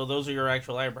so those are your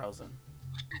actual eyebrows then.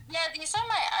 Yeah, these are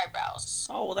my eyebrows.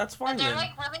 Oh, well, that's fine. But they're then.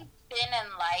 like really thin and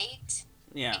light.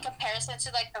 Yeah. In comparison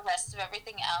to like the rest of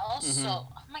everything else. So,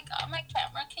 oh my god, my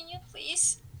camera, can you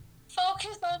please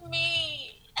focus on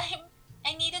me? I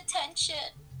need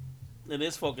attention. It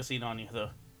is focusing on you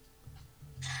though.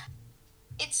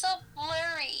 It's so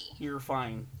blurry. You're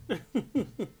fine.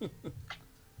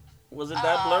 Was it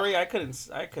that blurry? I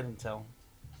couldn't tell.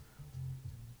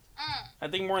 I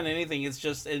think more than anything, it's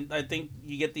just. I think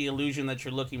you get the illusion that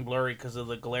you're looking blurry because of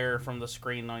the glare from the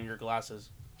screen on your glasses.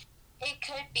 It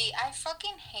could be. I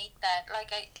fucking hate that.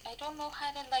 Like, I don't know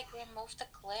how to, like, remove the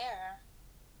glare.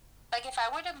 Like, if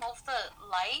I were to move the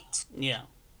light... Yeah.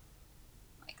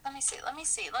 Like, let me see. Let me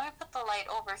put the light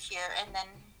over here, and then...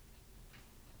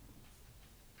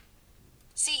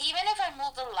 See, even if I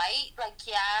move the light, like,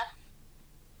 yeah,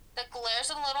 the glare's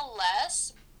a little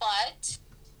less, but...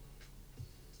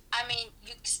 I mean,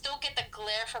 you still get the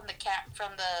glare from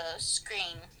the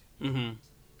screen. Mm-hmm.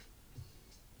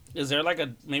 Is there like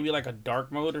maybe like a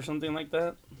dark mode or something like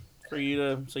that for you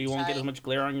to so you won't get as much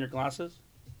glare on your glasses?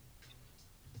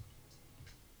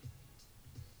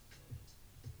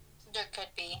 There could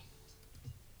be.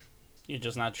 You're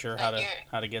just not sure how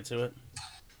to get to it.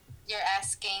 You're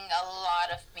asking a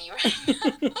lot of me right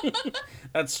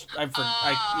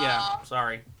now. Yeah,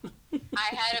 sorry.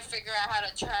 I had to figure out how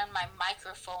to turn my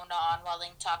microphone on while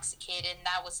intoxicated, and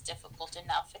that was difficult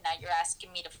enough. And now you're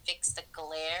asking me to fix the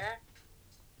glare.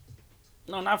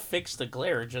 No, not fix the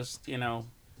glare, just,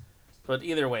 but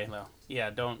either way, though. Yeah,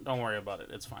 don't worry about it.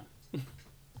 It's fine. Do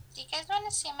you guys want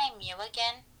to see my Mew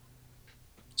again?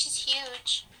 She's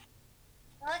huge.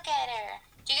 Look at her.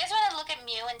 Do you guys want to look at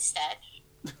Mew instead?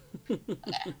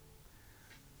 Okay.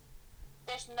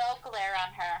 There's no glare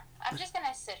on her. I'm just going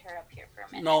to sit her up here for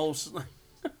a minute. No.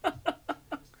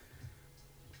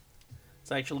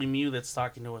 It's actually Mew that's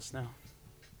talking to us now.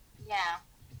 Yeah.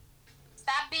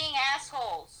 Stop being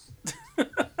assholes.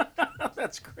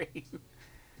 That's great.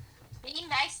 Be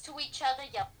nice to each other,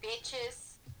 you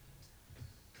bitches.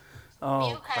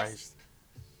 Oh, Christ.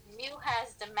 Mew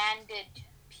has demanded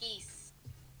peace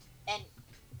and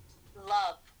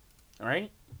love.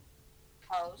 Right?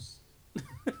 Hoes.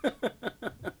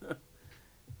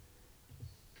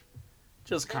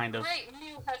 Just kind of. Great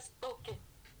Mew has spoken.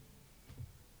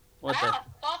 What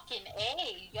fucking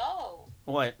A, yo.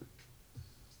 What?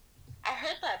 I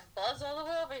heard that buzz all the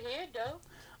way over here, though.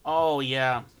 Oh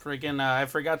yeah, freaking! I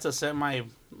forgot to set my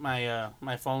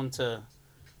phone to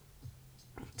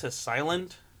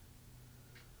silent,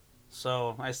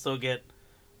 so I still get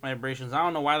vibrations. I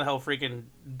don't know why the hell freaking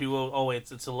Duo. Oh,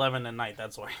 it's 11 at night.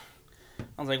 That's why.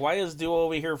 I was like, why is Duo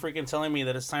over here freaking telling me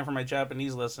that it's time for my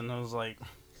Japanese lesson? I was like,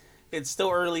 it's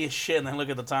still early as shit. And I look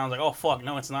at the time. I was like, oh fuck,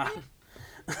 no, it's not.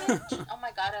 Oh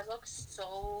my god, I look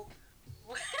so.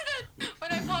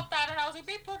 When I popped out and I was like,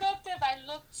 be productive, I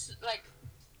looked like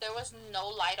there was no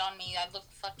light on me. I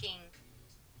looked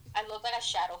like a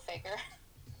shadow figure.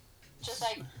 Just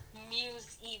like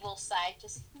Mew's evil side.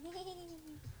 Just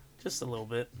a little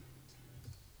bit.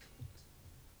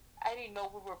 I didn't know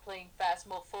we were playing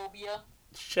Phasmophobia.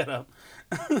 Shut up.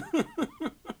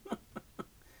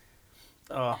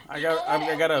 Oh, I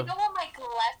gotta. You know what my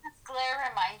glasses glare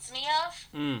reminds me of?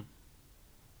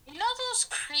 You know those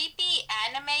creepy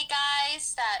anime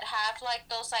guys that have like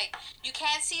those like you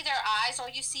can't see their eyes, all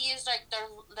you see is like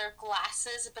their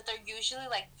glasses, but they're usually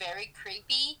like very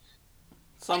creepy.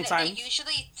 Sometimes and they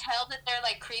usually tell that they're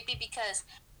like creepy because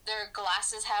their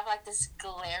glasses have like this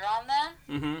glare on them.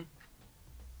 Mm-hmm.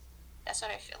 That's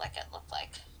what I feel like it looked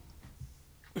like.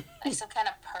 Like some kind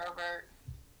of pervert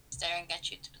staring at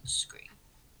you through the screen.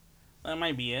 That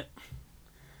might be it.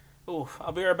 Ooh,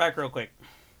 I'll be right back real quick.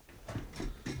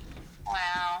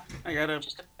 Wow. I gotta...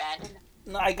 Just abandon...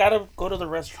 No, I gotta go to the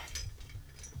restroom.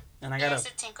 And I gotta... It's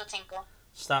a tinkle tinkle.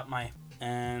 Stop my...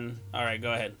 And... Alright,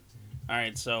 go ahead.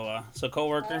 Alright, so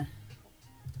coworker?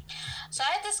 So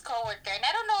I had this coworker, and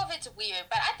I don't know if it's weird,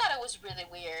 but I thought it was really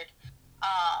weird.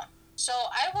 So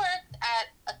I worked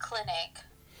at a clinic.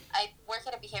 I work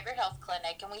at a behavioral health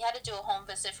clinic, and we had to do a home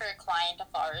visit for a client of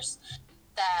ours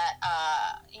that,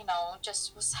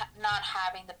 just was not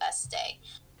having the best day.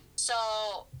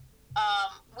 So,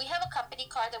 we have a company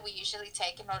car that we usually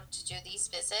take in order to do these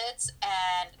visits,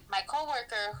 and my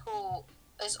coworker who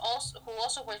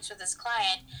also works with this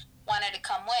client wanted to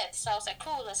come with. So I was like,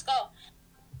 cool, let's go.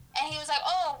 And he was like,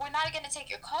 oh, we're not going to take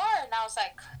your car. And I was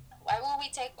like, why would we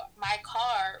take my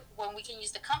car when we can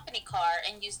use the company car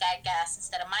and use that gas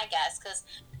instead of my gas? Because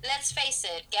let's face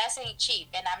it, gas ain't cheap,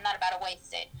 and I'm not about to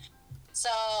waste it. So,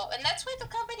 and that's why the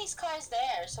company's car is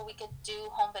there, so we could do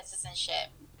home visits and shit.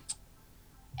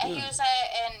 And he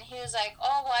was like,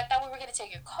 oh, well, I thought we were going to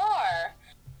take your car.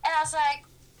 And I was like,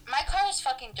 my car is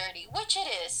fucking dirty, which it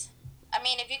is. I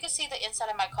mean, if you could see the inside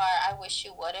of my car, I wish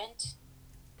you wouldn't.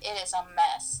 It is a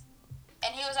mess.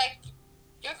 And he was like,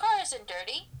 your car isn't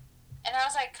dirty. And I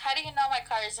was like, how do you know my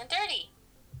car isn't dirty?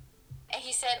 And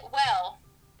he said, well,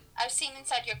 I've seen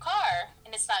inside your car,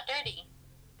 and it's not dirty.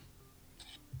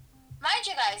 Mind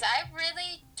you guys, I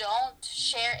really don't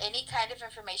share any kind of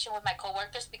information with my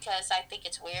coworkers because I think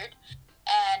it's weird.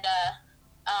 And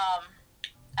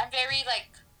I'm very like,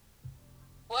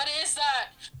 what is that?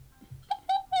 What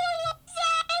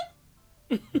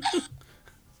was that?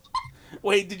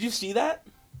 Wait, did you see that?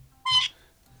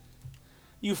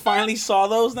 You finally saw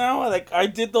those now? Like, I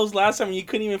did those last time and you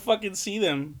couldn't even fucking see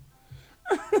them.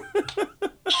 Mom,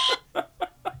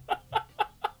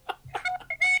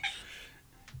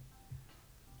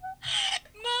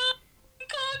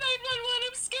 call 911,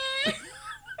 I'm scared.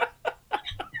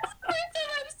 First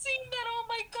time I've seen that, oh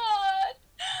my god.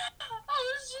 I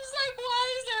was just like, why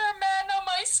is there a man on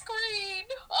my screen?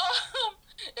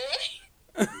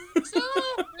 So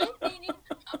creepy.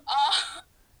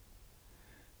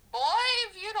 Boy,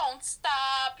 if you don't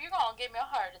stop, you're gonna give me a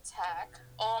heart attack.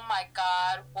 Oh my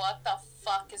god, what the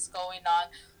fuck is going on?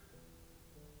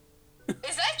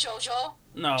 Is that JoJo?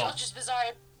 No. JoJo's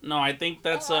Bizarre. No, I think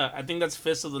that's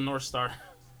Fist of the North Star.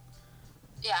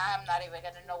 Yeah, I'm not even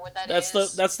gonna know what That's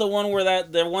is. That's the one where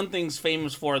the one thing's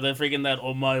famous for, the freaking that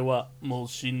omae wa mo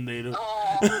shinderu.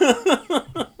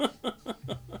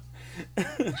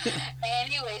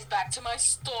 Anyways, back to my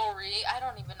story. I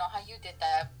don't even know how you did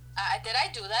that. Did I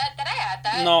do that? Did I add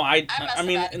that? No, I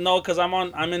mean no, because I'm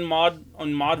in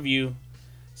mod view,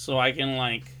 so I can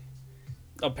like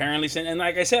apparently send. And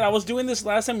like I said, I was doing this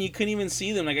last time. You couldn't even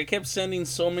see them. Like I kept sending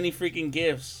so many freaking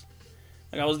gifs.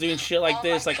 Like I was doing shit like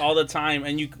this like all the time,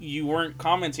 and you weren't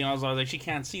commenting. I was like, she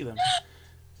can't see them.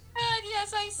 God,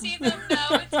 yes, I see them now.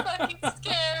 It's fucking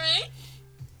scary.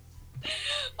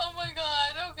 Oh my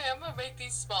god. Okay, I'm gonna make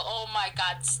these small. Oh my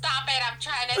god, stop it! I'm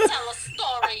trying to tell a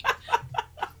story.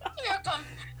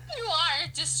 You are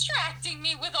distracting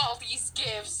me with all these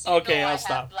gifts. Okay, I'll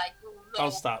stop.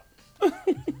 I'll stop.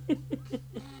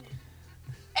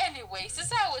 Anyways,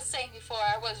 as I was saying before,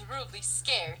 I was rudely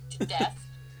scared to death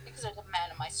because there's a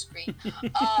man on my screen.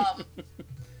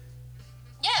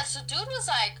 Yeah, so dude was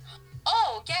like,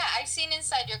 oh yeah, I've seen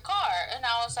inside your car. And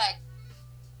I was like,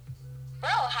 bro,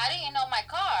 how do you know my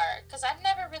car? Because I've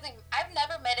never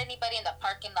met anybody in the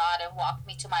parking lot and walked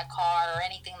me to my car or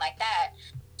anything like that.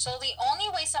 So the only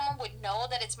way someone would know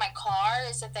that it's my car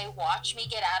is if they watch me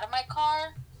get out of my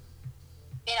car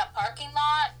in a parking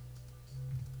lot.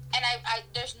 And I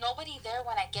there's nobody there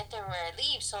when I get there or I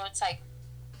leave, so it's like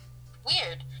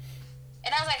weird.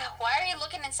 And I was like, why are you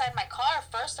looking inside my car,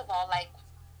 first of all? Like,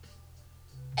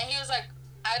 and he was like,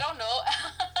 I don't know.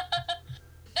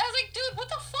 And I was like, dude, what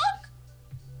the fuck?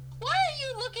 Why are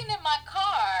you looking in my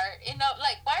car?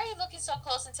 Like, why are you looking so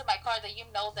close into my car that you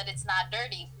know that it's not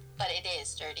dirty, but it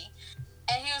is dirty?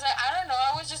 And he was like, I don't know.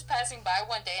 I was just passing by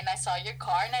one day and I saw your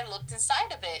car and I looked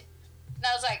inside of it. And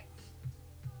I was like,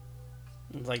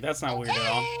 that's not weird at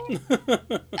all.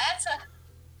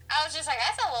 I was just like,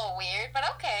 that's a little weird, but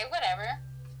okay, whatever.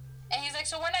 And he's like,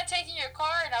 so we're not taking your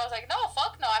car? And I was like, no,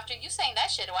 fuck no. After you saying that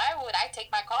shit, why would I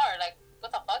take my car? Like,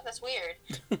 what the fuck? That's weird.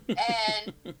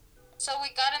 And so we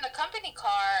got in the company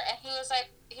car, and I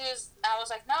was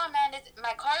like, no, man,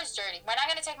 my car is dirty. We're not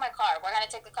going to take my car. We're going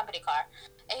to take the company car.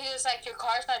 And he was like, your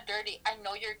car's not dirty. I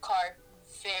know your car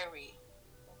very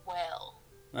well.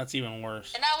 That's even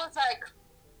worse. And I was like,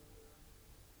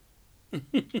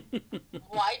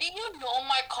 why do you know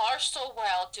my car so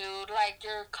well, dude? Like,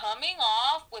 you're coming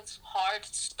off with hard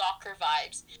stalker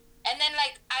vibes. And then,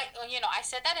 like, I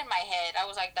said that in my head. I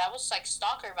was like, that was, like,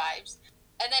 stalker vibes.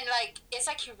 And then, like, it's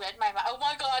like he read my mind. Oh,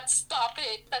 my God, stop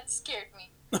it. That scared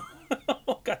me.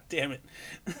 Oh, God damn it.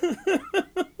 And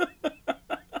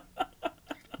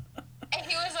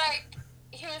he was like,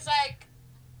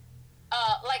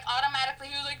 automatically,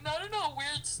 he was like, no,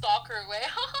 weird stalker way.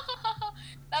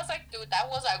 And I was like, dude, that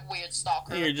was a weird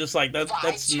stalker. You're just like,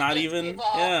 that's not even,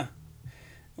 yeah.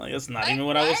 Like, that's not even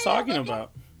what I was talking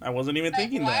about. I wasn't even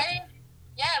thinking that.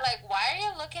 Why are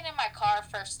you looking in my car,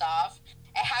 first off?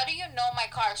 And how do you know my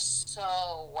car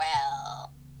so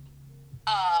well?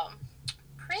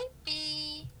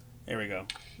 Creepy. There we go.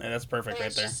 Yeah, that's perfect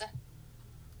right there.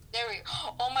 There we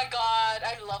go. Oh my God,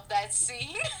 I love that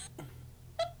scene.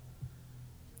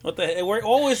 What the heck?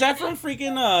 Oh, is that from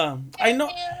freaking I know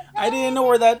I didn't know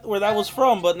where that was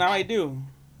from, but now I do.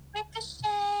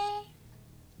 Ricochet.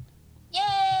 Yay!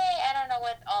 I don't know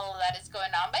what all of that is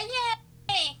going on, but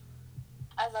yay!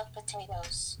 I love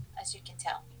potatoes, as you can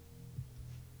tell.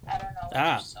 I don't know.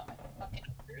 There's so many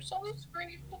potatoes on the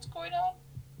screen. What's going on?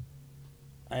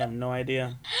 I have no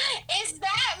idea. Is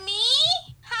that me?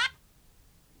 Hi.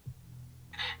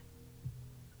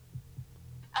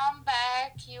 I'm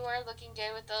back. You are looking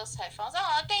good with those headphones.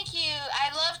 Oh, thank you. I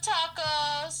love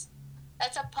tacos.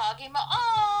 That's a Poggy.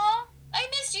 Oh, I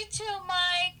miss you too,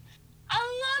 Mike. I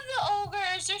love the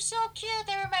ogres. They're so cute.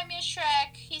 They remind me of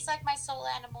Shrek. He's like my soul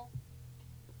animal.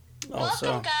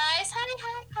 Welcome, guys.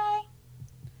 Hi.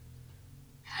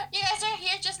 You guys are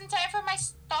here just in time for my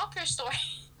stalker story.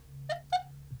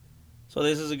 So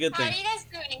this is a good thing. How are you guys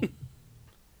doing?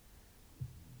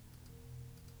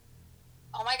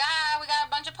 Oh my god, we got a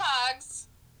bunch of pogs.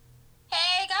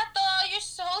 Hey, Gato, you're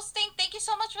hosting. Thank you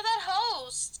so much for that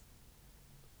host.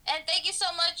 And thank you so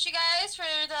much, you guys, for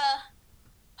the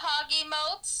pog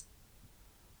emotes.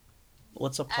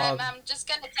 What's a pog? I'm just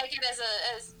gonna take it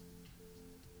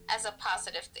as a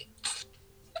positive thing.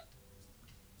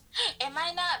 It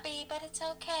might not be, but it's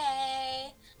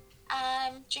okay.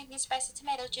 I'm drinking spicy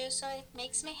tomato juice, so it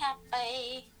makes me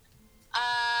happy.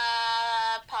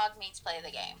 Pog means play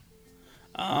the game.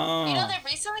 Oh. You know, they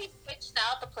recently switched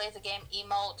out the play the game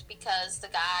emote because the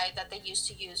guy that they used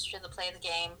to use for the play the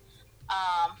game,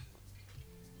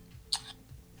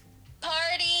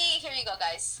 party. Here you go,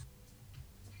 guys.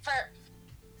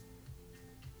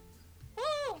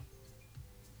 Woo!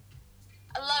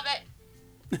 I love it.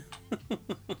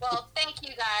 Well, thank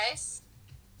you, guys.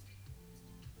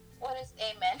 What is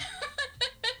amen?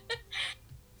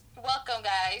 Welcome,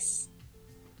 guys.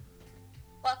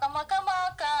 Welcome.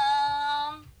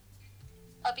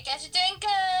 Hope you guys are doing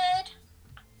good.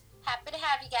 Happy to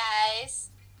have you guys.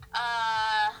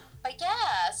 But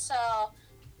yeah, so.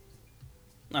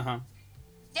 Yeah,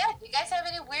 do you guys have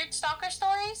any weird stalker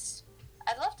stories?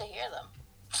 I'd love to hear them.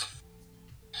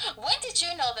 When did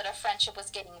you know that a friendship was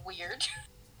getting weird?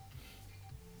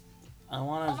 Oh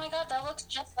my god, that looks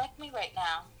just like me right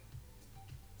now.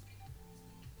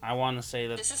 I want to say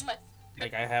that this is my...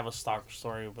 like I have a stalker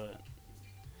story, but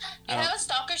you have a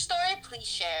stalker story? Please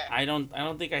share. I don't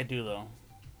think I do though.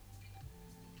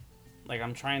 Like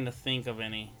I'm trying to think of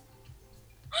any.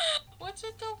 What's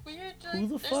with the weird? Who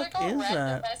the fuck like a is random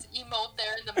that? Ass emote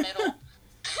there in the middle.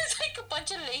 It's like a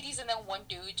bunch of ladies and then one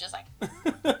dude just like.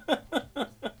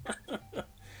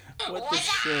 What the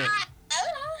shit?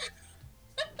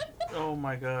 Oh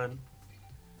my god.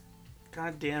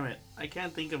 God damn it. I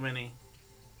can't think of any.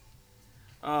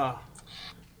 I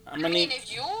mean,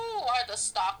 if you are the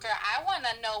stalker, I want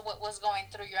to know what was going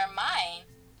through your mind.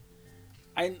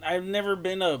 I've never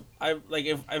been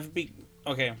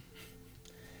okay.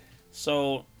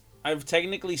 So, I've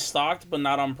technically stalked, but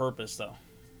not on purpose, though.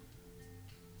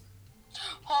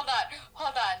 Hold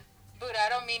on. Buddha, I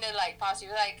don't mean to, like, pause you.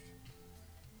 Like,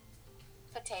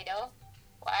 potato?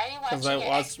 Why are you watching Because I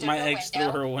watched my ex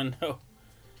through her window.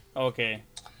 Okay.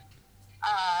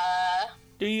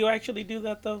 Do you actually do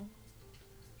that, though?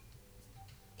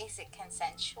 Is it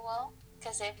consensual?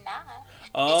 Because if not,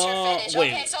 it's your fetish.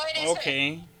 Wait. Okay, so it is.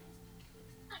 Okay.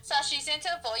 So she's into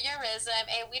voyeurism,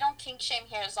 and we don't kink shame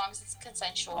here as long as it's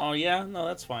consensual. Oh yeah, no,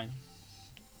 that's fine.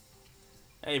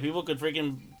 Hey, people could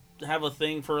freaking have a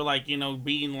thing for like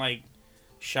being like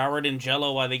showered in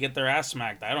Jello while they get their ass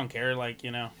smacked. I don't care, like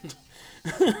Dude,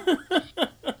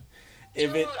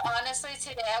 honestly,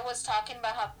 today I was talking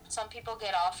about how some people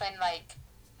get off and like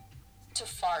to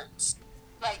farts.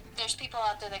 Like, there's people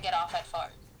out there that get off at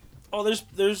fart. Oh, there's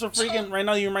a freaking... Right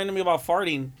now, you reminded me about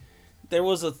farting. There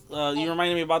was a... you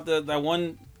reminded me about that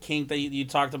one kink that you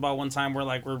talked about one time where,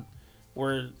 like,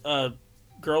 where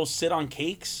girls sit on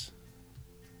cakes.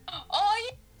 Oh,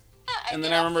 yeah. And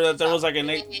then I remember that there was, like,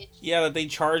 that they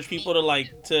charge people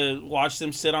to watch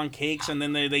them sit on cakes, and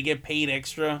then they get paid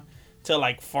extra to,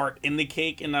 like, fart in the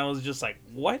cake, and I was just like,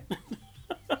 what?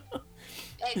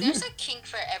 Hey, there's a kink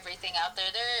for everything out there.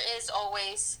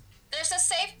 There's a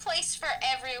safe place for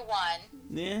everyone.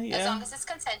 Yeah. As long as it's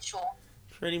consensual.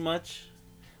 Pretty much.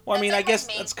 Well, I mean, I guess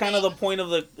that's kind of the point of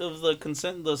the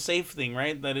consent, the safe thing,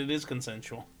 right? That it is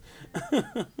consensual. My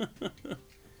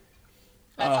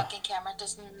fucking camera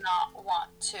does not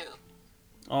want to.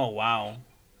 Oh wow.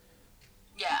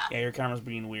 Yeah. Yeah, your camera's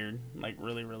being weird, like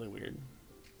really, really weird.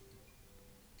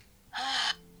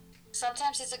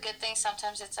 Sometimes it's a good thing,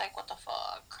 sometimes it's like, what the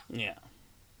fuck? Yeah.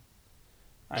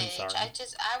 I'm sorry. I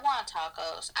want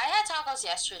tacos. I had tacos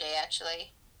yesterday,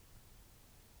 actually.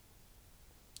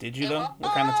 Did you, though?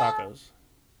 What kind of tacos?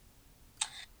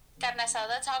 Carne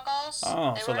asada tacos.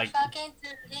 Oh, they so were like... fucking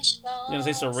delicious. You're gonna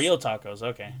say some real tacos,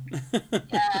 okay.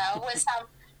 Yeah, with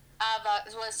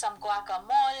some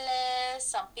guacamole,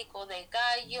 some pico de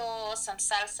gallo, some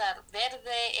salsa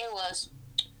verde. It was...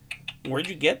 Where'd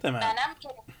you get them at? Man, I'm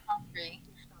getting hungry.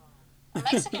 A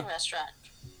Mexican restaurant.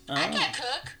 Oh. I can't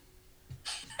cook.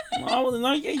 Well,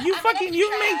 no, you've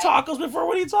made tacos before.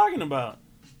 What are you talking about?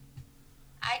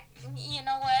 You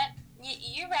know what?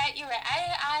 You're right.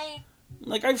 I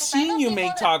Like, I've Because I seen know you people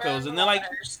make that burn tacos, and they're like,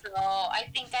 water, so I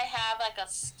think I have like a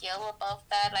skill above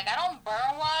that. Like I don't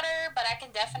burn water, but I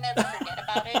can definitely forget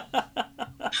about it.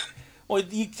 well,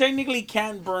 you technically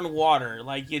can't burn water.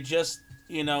 Like, you just,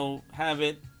 have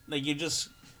it, like, you just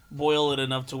boil it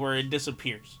enough to where it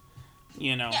disappears.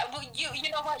 You know. Yeah, well,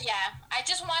 you know what? Yeah, I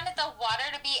just wanted the water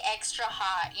to be extra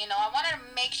hot. You know, I wanted to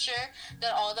make sure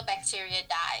that all the bacteria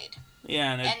died.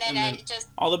 Yeah, And then and then I just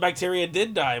all the bacteria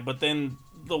did die, but then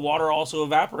the water also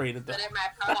evaporated, though. put it in my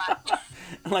pot.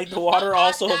 Like, the water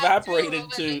also That too,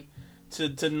 evaporated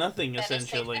to nothing, better safe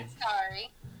essentially. than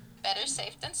sorry. Better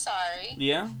safe than sorry.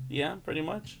 Yeah, yeah, pretty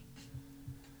much.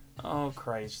 Oh,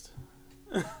 Christ.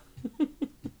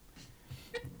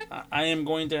 I am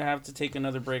going to have to take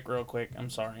another break real quick. I'm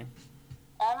sorry.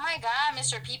 Oh my God,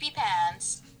 Mr. Pee Pee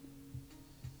Pants.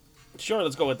 Sure,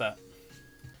 let's go with that.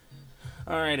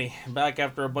 Alrighty, back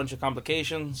after a bunch of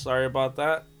complications. Sorry about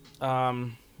that.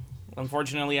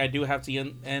 Unfortunately, I do have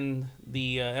to end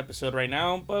the episode right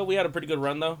now, but we had a pretty good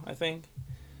run, though, I think.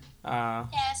 Yeah,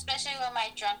 especially with my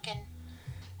drunken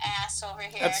ass over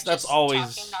here. That's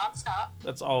always talking nonstop.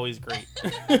 That's always great.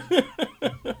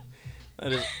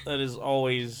 that is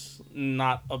always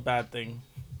not a bad thing.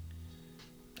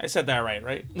 I said that right?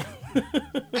 I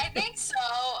think so.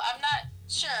 I'm not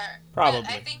sure. Probably.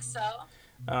 But I think so.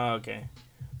 Okay.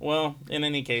 Well, in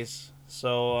any case,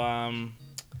 so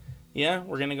yeah,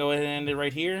 we're gonna go ahead and end it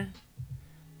right here.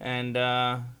 And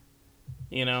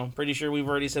pretty sure we've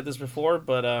already said this before,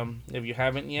 but if you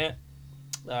haven't yet,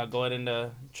 go ahead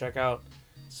and check out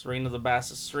Serena the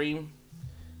Bass's stream.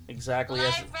 Exactly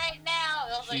live as right now.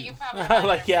 Although you probably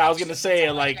like, yeah, I was gonna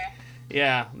say, like,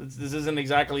 yeah, this isn't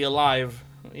exactly a live,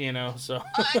 so.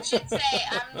 Oh, I should say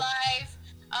I'm live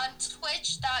on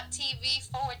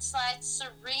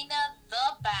twitch.tv/Serena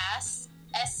the Bass,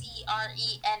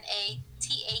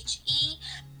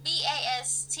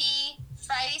 SerenaTheBast,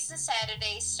 Fridays and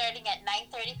Saturdays starting at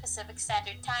 9:30 Pacific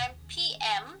Standard Time,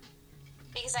 PM,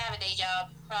 because I have a day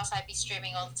job, or else I'd be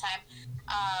streaming all the time.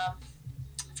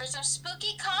 For some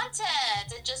spooky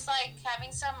content and just like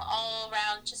having some all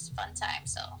around just fun time.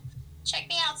 So check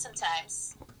me out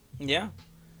sometimes. Yeah,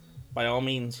 by all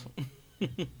means. All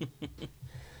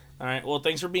right. Well,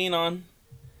 thanks for being on,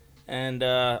 and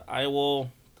I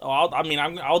will.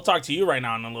 I'll talk to you right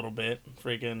now in a little bit.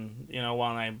 Freaking,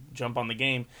 while I jump on the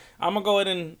game, I'm gonna go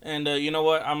ahead and you know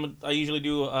what? I usually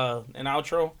do an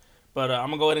outro, but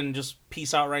I'm gonna go ahead and just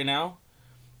peace out right now.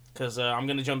 Because I'm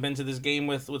going to jump into this game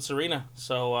with Serena.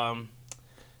 So,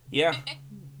 yeah.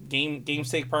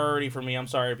 Games take priority for me. I'm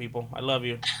sorry, people. I love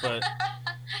you. But,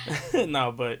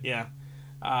 no, but, yeah.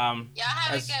 Y'all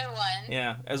have a good one.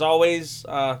 Yeah. As always,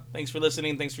 thanks for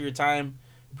listening. Thanks for your time.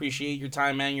 Appreciate your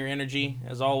time and your energy.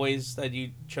 As always, that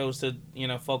you chose to,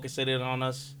 focus it in on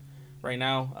us right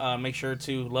now. Make sure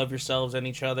to love yourselves and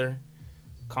each other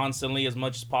constantly as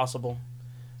much as possible.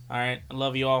 All right. I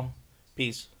love you all.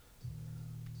 Peace.